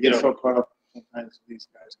 We get so caught up sometimes. These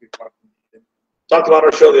guys get caught up in Talked about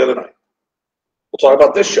our show the other night. We'll talk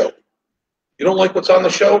about this show. You don't like what's on the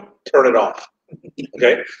show? Turn it off.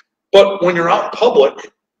 Okay? But when you're out in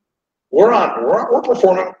public, we're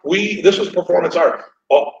performing. This was performance art.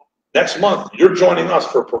 Oh, next month you're joining us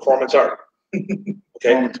for performance art.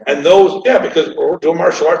 Okay? And those, yeah, because we're doing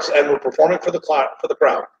martial arts and we're performing for the crowd.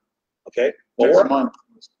 Okay? Well, Next month.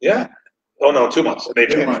 yeah. Oh no, 2 months. In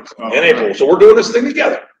April. 2 months. Oh, In April. right. So we're doing this thing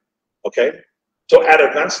together. Okay? So at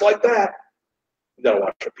events like that, we gotta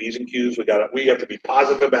watch our P's and Q's. We have to be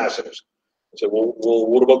positive ambassadors. I said, well,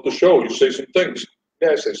 what about the show? You say some things. Yeah,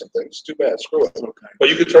 I say some things. Too bad. Screw it. Okay. But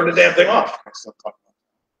you could turn the damn thing off. I still talk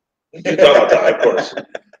You can talk about that, of course. about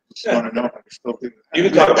it. Just want to know if I can still do that. You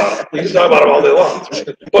can talk about it. You can talk about it all day long.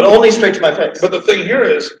 But only straight to my face. But the thing here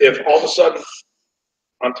is, if all of a sudden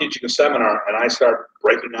I'm teaching a seminar and I start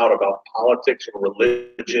breaking out about politics or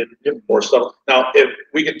religion or stuff. Now, if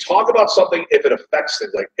we can talk about something, if it affects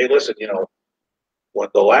things, like, hey, listen, when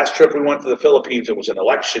the last trip we went to the Philippines, it was an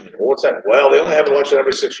election. Well, what's that? Well, they only have an election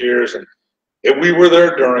every 6 years, and if we were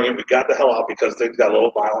there during it, we got the hell out because things got a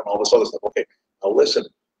little violent and all this other stuff. Okay, now listen,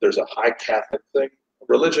 there's a high Catholic thing,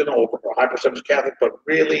 religion over a high percentage Catholic, but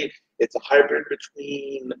really it's a hybrid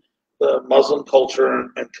between the Muslim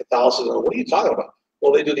culture and Catholicism. What are you talking about?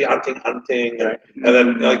 Well, they do the anting, and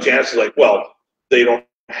then like Janice is like, well, they don't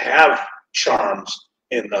have charms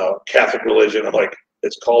in the Catholic religion. I'm like,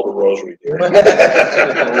 it's called a rosary, dear. So,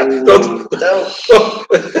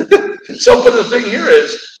 but the thing here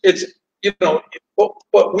is, it's,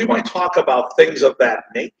 but we might talk about things of that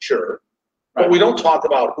nature, but we don't talk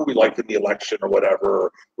about who we liked in the election or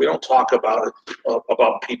whatever. We don't talk about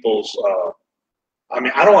people's, I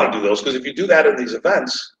don't want to do those, because if you do that in these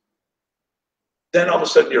events, then all of a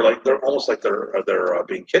sudden you're like, they're almost like they're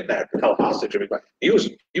being kidnapped and held hostage. He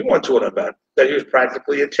went to an event that he was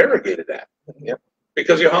practically interrogated at. Yep.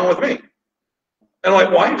 Because you hung with me. And I'm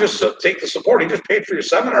like, why don't you just take the support? He just paid for your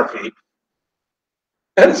seminar fee.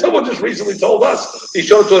 And someone just recently told us, he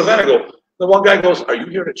showed up to an event and the one guy goes, are you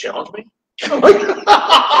here to challenge me? I'm like,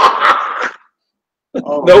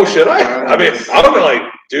 no, should I? I would have been like,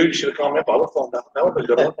 dude, you should have called me up. I would have phoned up. That would have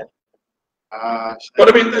been good.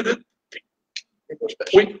 But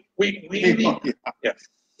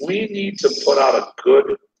we need to put out a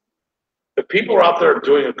good, if people are out there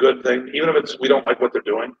doing a good thing, even if we don't like what they're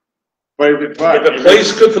doing, if it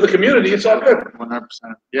plays good for the community, it's all good.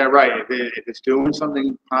 100%. Yeah, right. If it's doing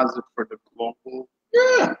something positive for the local,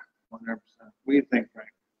 100%. What do you think, Frank?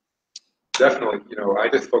 Definitely. I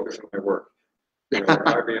just focus on my work.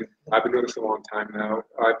 I've been doing this a long time now.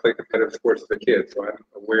 I play competitive sports as a kid, so I'm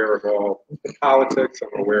aware of all the politics.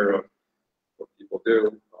 I'm aware of what people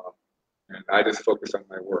do, and I just focus on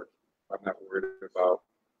my work. I'm not worried about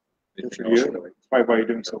anything else, really. That's probably why you're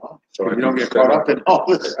doing so well. So you don't get caught up in all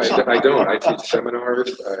this. I don't. I teach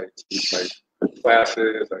seminars. I teach my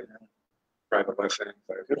classes. I private lessons.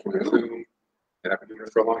 I do Zoom, and I've been doing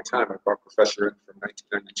it for a long time. I brought a professor in from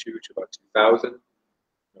 1992 to about 2000.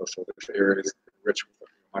 So this area is rich with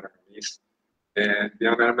modern Arnis. And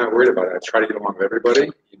beyond that, I'm not worried about it. I try to get along with everybody.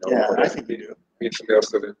 I think you do. Me and somebody else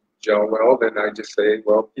doesn't gel well, then I just say,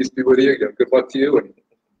 well, peace be with you. Good luck to you. And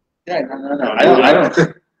no. I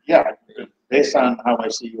don't. Yeah, based on how I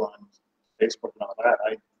see you on Facebook and all that,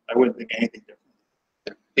 I wouldn't think anything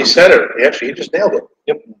different. He said it. Actually, he just nailed it.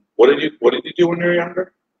 Yep. What did you do when you were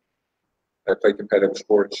younger? I play competitive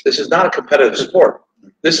sports. This is not a competitive sport.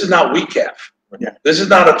 This is not WCAF. Yeah. This is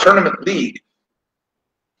not a tournament league.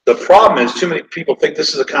 The problem is too many people think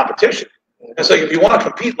this is a competition. It's like, if you want to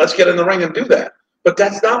compete, let's get in the ring and do that. But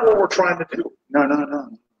that's not what we're trying to do. No.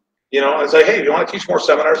 It's like, hey, if you want to teach more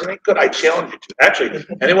seminars, good. I challenge you to. Actually,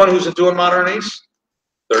 anyone who's doing modern Arnis,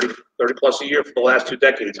 30 plus a year for the last 2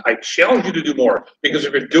 decades, I challenge you to do more. Because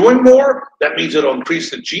if you're doing more, that means it'll increase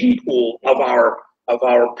the gene pool of our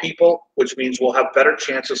people, which means we'll have better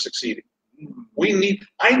chance of succeeding. We need,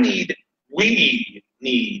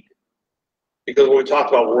 because when we talk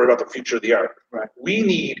about, we're worried about the future of the art. Right. We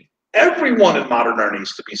need everyone in modern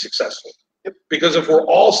Arnis to be successful. Because if we're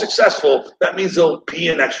all successful, that means there'll be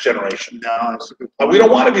a next generation. No, it's a good point. We don't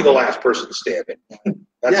want to be the last person standing.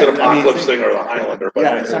 That's an apocalypse thing, or the Highlander.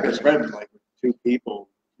 But it's not going to spread like with 2 people,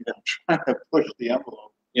 trying to push the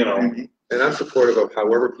envelope. And I'm supportive of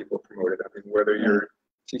however people promote it. Whether you're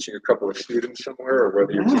teaching a couple of students somewhere, or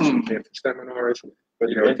whether you're teaching campus seminars. But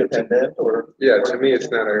independent to me, it's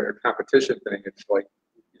not a competition thing. It's like,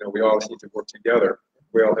 we all need to work together.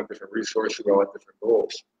 We all have different resources. We all have different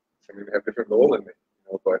goals. Some of them have different goals than me,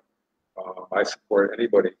 but I support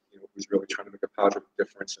anybody who's really trying to make a positive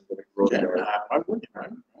difference and really grow the art. I wouldn't,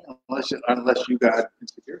 unless you got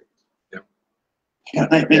insecurities. Yeah. You know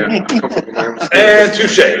what I mean? Yeah, I'm comfortable in my own skin. And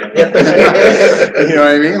touche. You know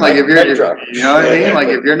what I mean? Like if you're, Drop. you know what I mean? Like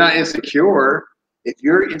if you're not insecure, if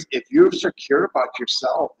you're secure about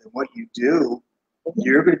yourself and what you do,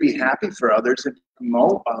 you're going to be happy for others and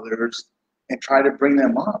promote others and try to bring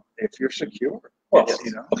them up. If you're secure, Well,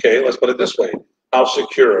 you know. okay, let's put it this way. How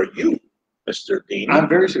secure are you, Mr. Dean? I'm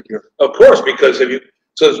very secure. Of course, because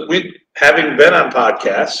having been on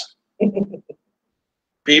podcasts,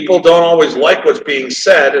 people don't always like what's being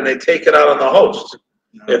said and they take it out on the host.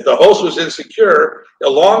 If the host was insecure, a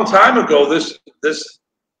long time ago, this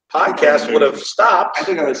podcast would have stopped. I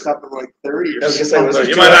think I would stop at like 30 or I was gonna say, was So it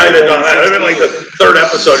you two might not even episodes? done that. It'd been like the third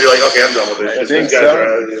episode. You're like, okay, I'm done with I this. think These guys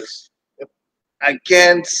so. are. I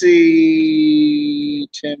can't see.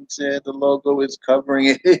 Tim said the logo is covering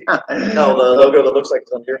it. No, the logo that looks like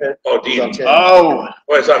it's on your head. Oh, It's Dean. on Tim. Oh.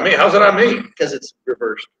 Wait, it's on me. How's it on me? Because it's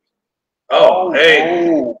reversed. Oh, hey.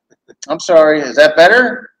 Oh. I'm sorry. Is that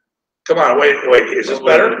better? Come on. Wait. Is this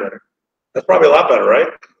better? That's probably a lot better, right?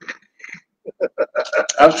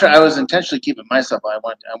 I was intentionally keeping myself. I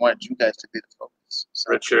wanted you guys to be the focus. So.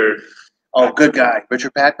 Richard. Oh, good guy.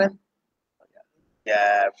 Richard Packman?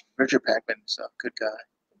 Yeah, Richard Packman's a good guy.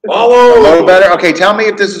 Follow. A little better? Okay, tell me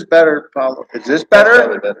if this is better, Paulo. Is this That's better?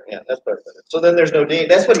 probably better. Yeah, that's better. So then there's no Dean.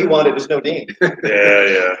 That's what he wanted, was no Dean.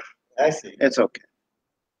 Yeah. I see. It's okay.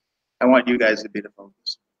 I want you guys to be the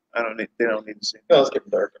focus. They don't need to see. No, it's getting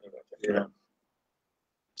dark anyway. Yeah.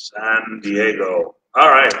 San Diego. All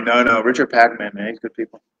right. No, Richard Packman, man. He's good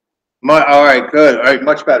people. All right, good. All right,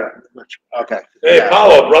 much better. Okay. Hey, Yeah.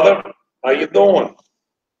 Paulo, brother. How you doing?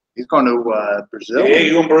 He's going to Brazil. Hey,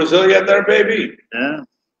 you in Brazil yet there, baby? Yeah.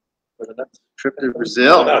 For the nuts. Trip to The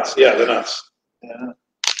Brazil. nuts. Yeah, the nuts. Yeah.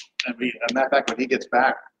 I mean, a matter of fact, when he gets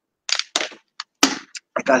back,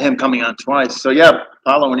 I got him coming on twice. So yeah,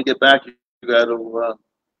 Paulo, when you get back, you got to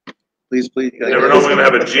please. You You never know we're going to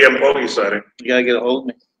have a GM Poggy sighting. gotta get a hold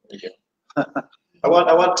of me. I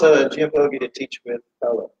want Jim Bogey to teach with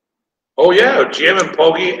Paulo. Oh, yeah. GM and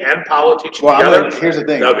Poggy and Paulo teaching Well, together. here's the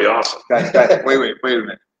thing, That'd be awesome. guys. Wait a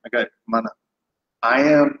minute. I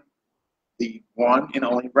am the one and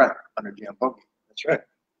only rep under GM Bogey. That's right.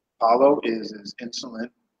 Paulo is his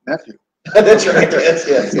insolent nephew. That's right.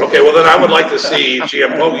 Yes. Okay, well, then I would like to see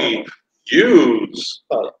GM Poggy use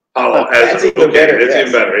Paulo as That's a even bouquet. better, It's yes.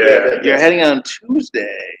 even better, yeah. You're heading on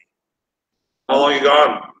Tuesday. How long you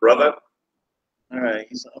gone, brother? All right,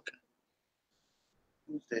 he's okay.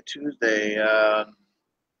 Tuesday.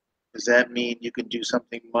 Does that mean you can do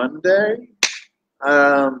something Monday?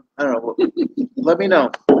 I don't know. Let me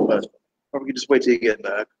know. But, or we can just wait till you get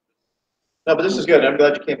back. No, but this is good. I'm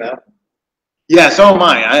glad you came out. Yeah, so am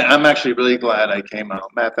I. I'm actually really glad I came out.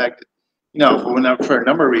 Matter of fact, for a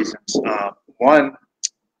number of reasons. One,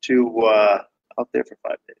 out there for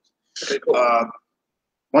 5 days. Okay, cool.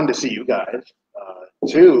 One, to see you guys.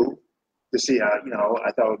 Two, to see, I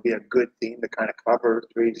thought it would be a good theme to kind of cover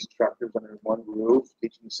 3 instructors under one roof,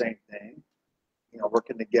 teaching the same thing,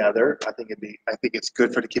 working together. I think it's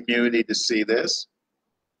good for the community to see this.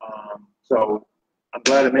 So I'm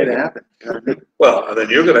glad it made it happen. Well, and then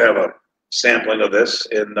you're going to have a sampling of this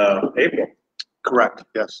in April. Correct.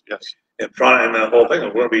 Yes. In front, and the whole thing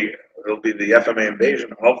it'll be the FMA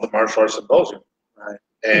invasion of the martial arts symposium, Right.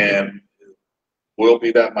 and we'll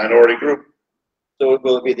be that minority group, So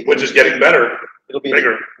will it be the which is getting better, it'll be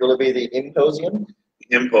bigger. Will it be the imposium?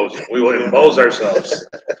 Imposing. We will impose ourselves.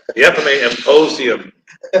 The FMA imposium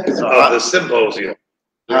of the symposium.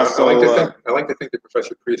 Yeah, So, I like to think that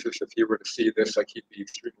Professor Priestis, if he were to see this, like he'd be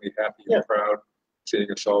extremely happy and proud, seeing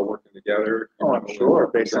us all working together. Oh, I'm sure,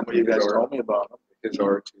 based on what you guys told me about him. His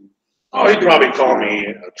art. Oh, he'd probably call me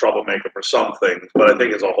a troublemaker for some things, but I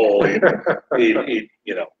think as a whole, everyone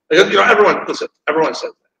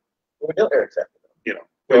says that. We know Eric's after that.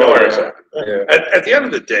 We know Eric's at. Yeah. At the end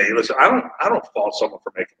of the day, listen, I don't fault someone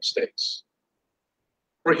for making mistakes.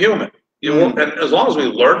 We're human, and as long as we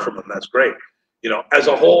learn from them, that's great. As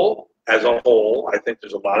a whole, I think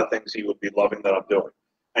there's a lot of things he would be loving that I'm doing.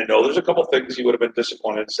 I know there's a couple things he would have been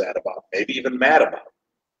disappointed and sad about, maybe even mad about.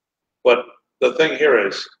 But the thing here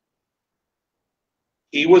is,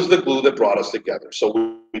 he was the glue that brought us together.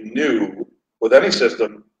 So we knew with any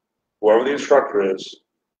system, whoever the instructor is,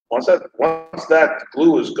 once that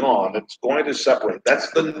glue is gone, it's going to separate.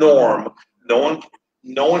 That's the norm. No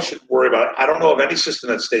one should worry about it. I don't know of any system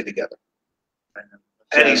that stayed together.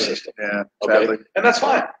 Any system. Yeah, Okay? sadly. And that's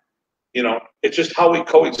fine. It's just how we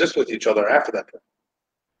coexist with each other after that point.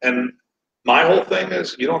 And my whole thing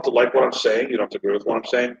is, you don't have to like what I'm saying, you don't have to agree with what I'm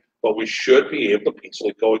saying, but we should be able to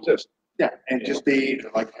peacefully coexist. Yeah, and just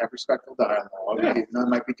have respectful dialogue. Yeah. None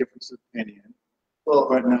might be difference of opinion. Well,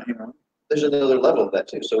 But not, there's another level of that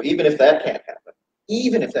too. So even if that can't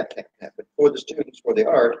happen for the students, for the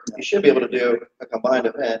art, you should be able to do a combined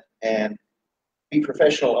event and be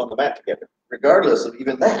professional on the mat together, regardless of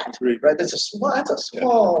even that. Right? That's a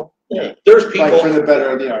small thing. There's people Like for the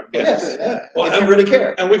better of the art. Yes, yeah. Well, If you really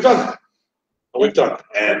care. and we've done that. We've done it.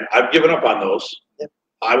 And I've given up on those. Yep.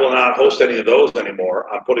 I will not host any of those anymore.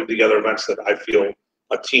 I'm putting together events that I feel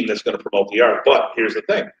a team that's going to promote the art. But here's the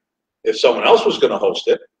thing. If someone else was going to host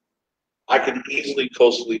it, I can easily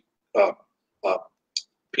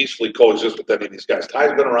peacefully coexist with any of these guys.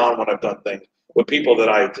 Ty's been around when I've done things with people that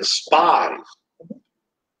I despise.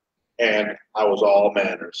 And I was all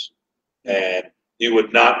manners. And you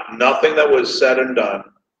would nothing that was said and done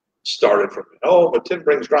started from me. Oh, but Tim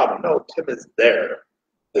brings drama. No, Tim is there.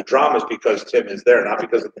 The drama is because Tim is there, not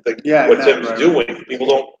because of the thing what Tim's doing.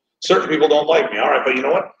 Certain people don't like me. All right, but you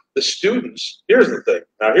know what? The students, here's the thing.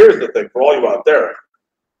 Now here's the thing for all you out there.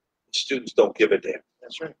 The students don't give a damn.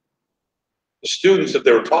 That's right. The students, if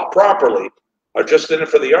they were taught properly, are just in it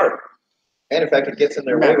for the art. And in fact, it gets in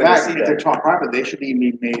their way In when they fact, see if they're that. taught properly, they should even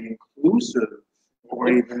be made inclusive or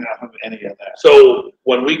even have any of that. So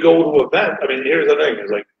when we go to an event, I mean, here's the thing: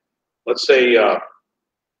 is like, let's say,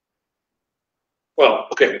 well,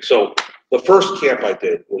 okay, so the first camp I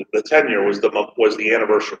did, the 10-year, was the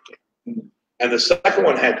anniversary camp, and the second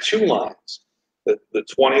one had 2 lines: the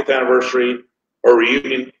 20th anniversary or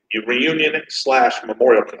reunion /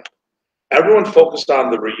 memorial camp. Everyone focused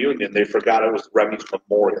on the reunion; they forgot it was Remy's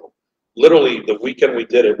memorial. Literally, the weekend we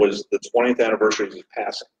did it was the 20th anniversary of his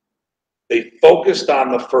passing. They focused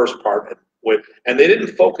on the first part, and they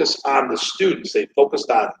didn't focus on the students. They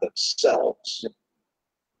focused on themselves.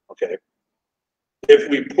 Okay. If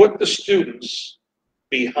we put the students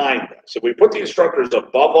behind us, if we put the instructors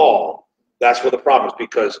above all, that's where the problem is,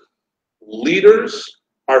 because leaders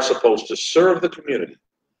are supposed to serve the community.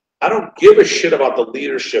 I don't give a shit about the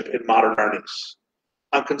leadership in modern Arnis.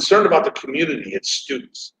 I'm concerned about the community, its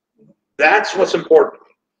students. That's what's important.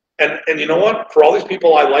 And you know what? For all these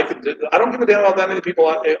people I like, I don't give a damn about any of the people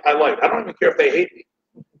I like. I don't even care if they hate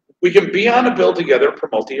me. We can be on a bill together and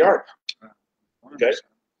promote the art. Okay?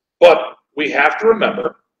 But we have to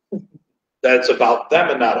remember that it's about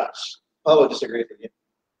them and not us. Paulo disagrees with you.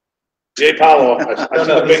 Jay Paulo, I see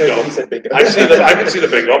the bingo. He said bingo. I can see the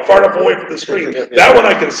bingo. I'm far enough away from the screen. That one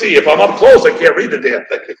I can see. If I'm up close, I can't read the damn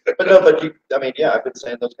thing. But I mean, yeah, I've been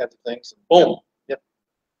saying those kinds of things. Boom. Yep.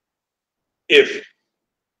 If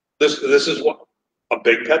this is what a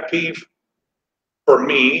big pet peeve for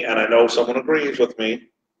me, and I know someone agrees with me,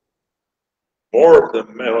 more of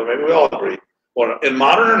them, maybe we all agree. Well, in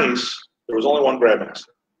modern Arnis, there was only one grandmaster.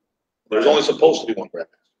 There's only supposed to be one grandmaster.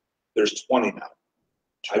 There's 20 now.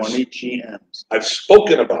 20 GMs. I've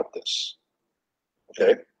spoken about this.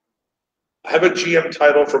 Okay. I have a GM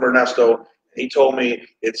title from Ernesto, and he told me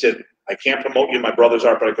I can't promote you in my brother's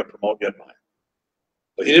art, but I can promote you in mine.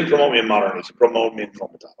 But he didn't promote me in modern Arnis. He promoted me in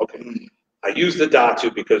Chromaton. Okay. I use the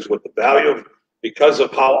Datu because because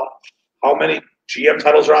of how many GM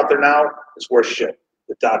titles are out there now, it's worth shit.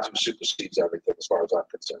 The Datu supersedes everything as far as I'm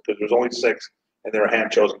concerned, because there's only 6 and they're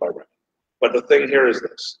hand chosen by Remy. But the thing here is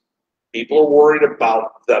this: people are worried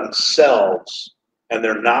about themselves, and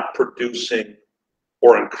they're not producing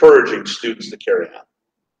or encouraging students to carry on.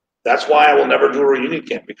 That's why I will never do a reunion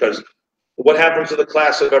camp, because what happens to the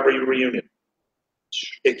class of every reunion?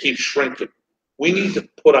 It keeps shrinking. We need to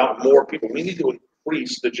put out more people. We need to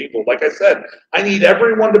increase the people. Like I said, I need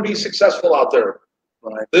everyone to be successful out there.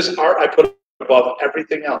 Right. This art I put above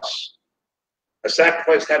everything else. I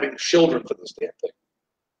sacrificed having children for this damn thing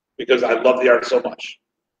because I love the art so much.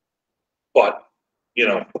 But,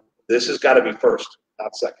 this has got to be first,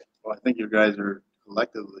 not second. Well, I think you guys are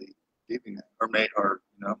collectively keeping it, or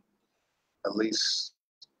at least.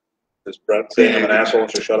 Is Brett saying I'm an asshole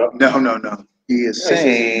and should shut up? No. He is No,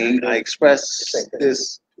 saying, I express Same thing.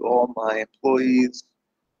 this to all my employees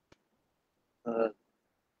at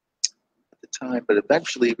the time, but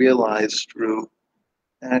eventually realized through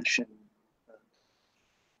action.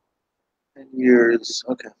 10 years,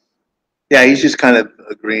 okay. Yeah, he's just kind of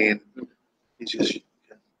agreeing. He's just,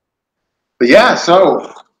 but yeah,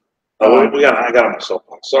 so. I got on my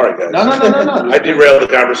soapbox. Sorry, guys. No. I derailed the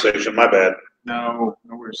conversation. My bad. No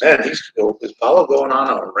worries. Man, is Paulo going on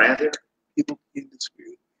a rant here? People can disagree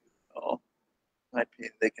with me. Oh, my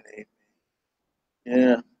opinion, they can hate me.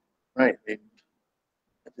 Yeah, right. I mean,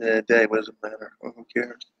 at the end of the day, what does it matter? Who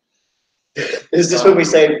cares? Is this when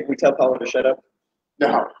we tell Paulo to shut up?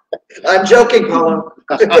 No. I'm joking, Paulo.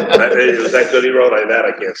 Was that good he wrote?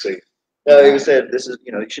 I can't see. No, he said this is,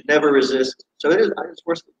 you should never resist. So it's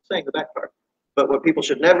worth saying the back part. But what people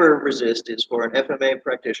should never resist is for an FMA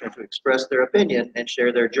practitioner to express their opinion and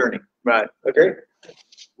share their journey. Right. Okay?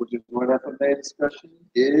 Which is what FMA discussion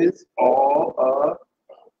is all about.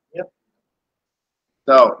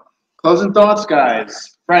 So, closing thoughts,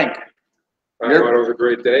 guys. Frank. I thought it was a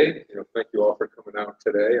great day. Thank you all for coming out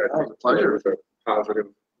today. I think was a pleasure. it was a positive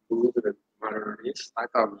move in modern Arnis, I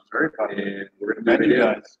thought it was very fun. and we're going to do Thank it you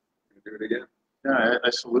again. guys. We're going to do it again. Yeah, I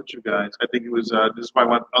salute you guys. I think it was, this is why I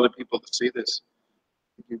want other people to see this.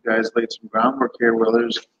 I think you guys laid some groundwork here where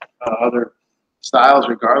there's other styles,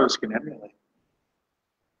 regardless, can emulate.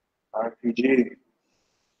 RPG.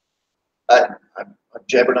 I'm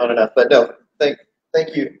jabbering on enough, but no, thank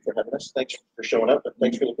you for having us. Thanks for showing up, and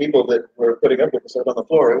thanks for the people that were putting up with us out on the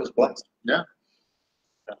floor. It was a blast. Yeah.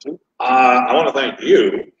 I want to thank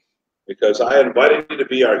you because I invited you to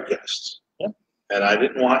be our guest. Yeah. And I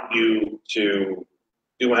didn't want you to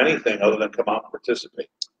do anything other than come out and participate.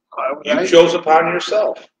 You chose upon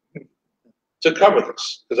yourself to cover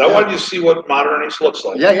this because I wanted you to see what modern Arnis looks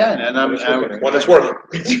like. Yeah, yeah, and when it's working.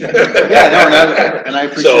 Yeah, no, and I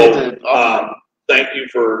appreciate So, it. thank you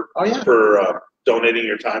for donating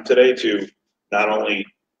your time today to not only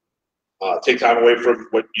take time away from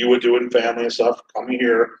what you would do in family and stuff, come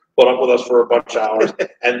here, put up with us for a bunch of hours,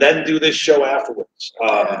 and then do this show afterwards.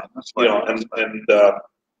 For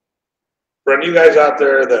any of you guys out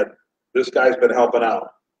there that this guy's been helping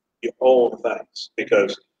out, you owe him thanks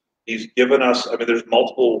because he's given us, there's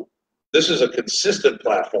multiple, this is a consistent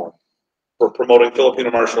platform for promoting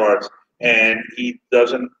Filipino martial arts, and he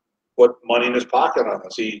doesn't put money in his pocket on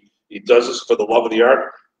this. He does this for the love of the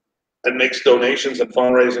art and makes donations and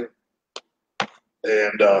fundraising,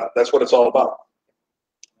 and that's what it's all about.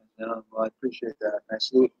 Well, I appreciate that. I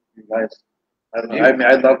salute you guys. I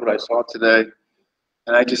love what I saw today,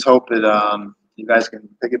 and I just hope that you guys can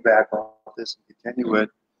piggyback off this and continue it,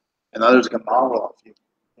 and others can model off you.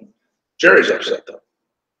 Jerry's upset though.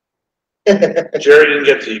 Jerry didn't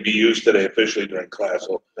get to be used today officially during class,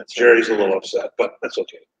 so Jerry's a little upset, but that's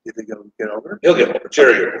okay. You think he'll get over it? He'll get over it.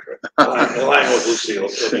 Jerry will get over it. The line with Lucille.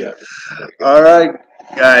 He'll be happy. All right,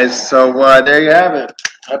 guys. So there you have it.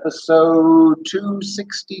 Episode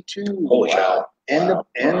 262. Holy cow. In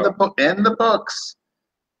the books.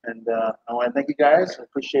 And I want to thank you guys. I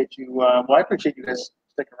appreciate you. I appreciate you guys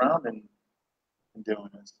sticking around and doing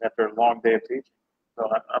this after a long day of teaching. So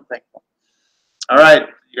I'm thankful. All right,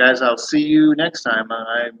 you guys. I'll see you next time.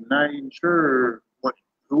 I'm not even sure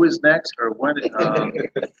who is next or when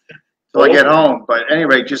until I get home. But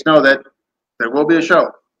anyway, just know that there will be a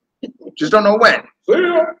show. Just don't know when.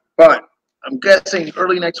 But I'm guessing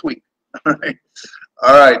early next week. All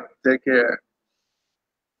right. Take care.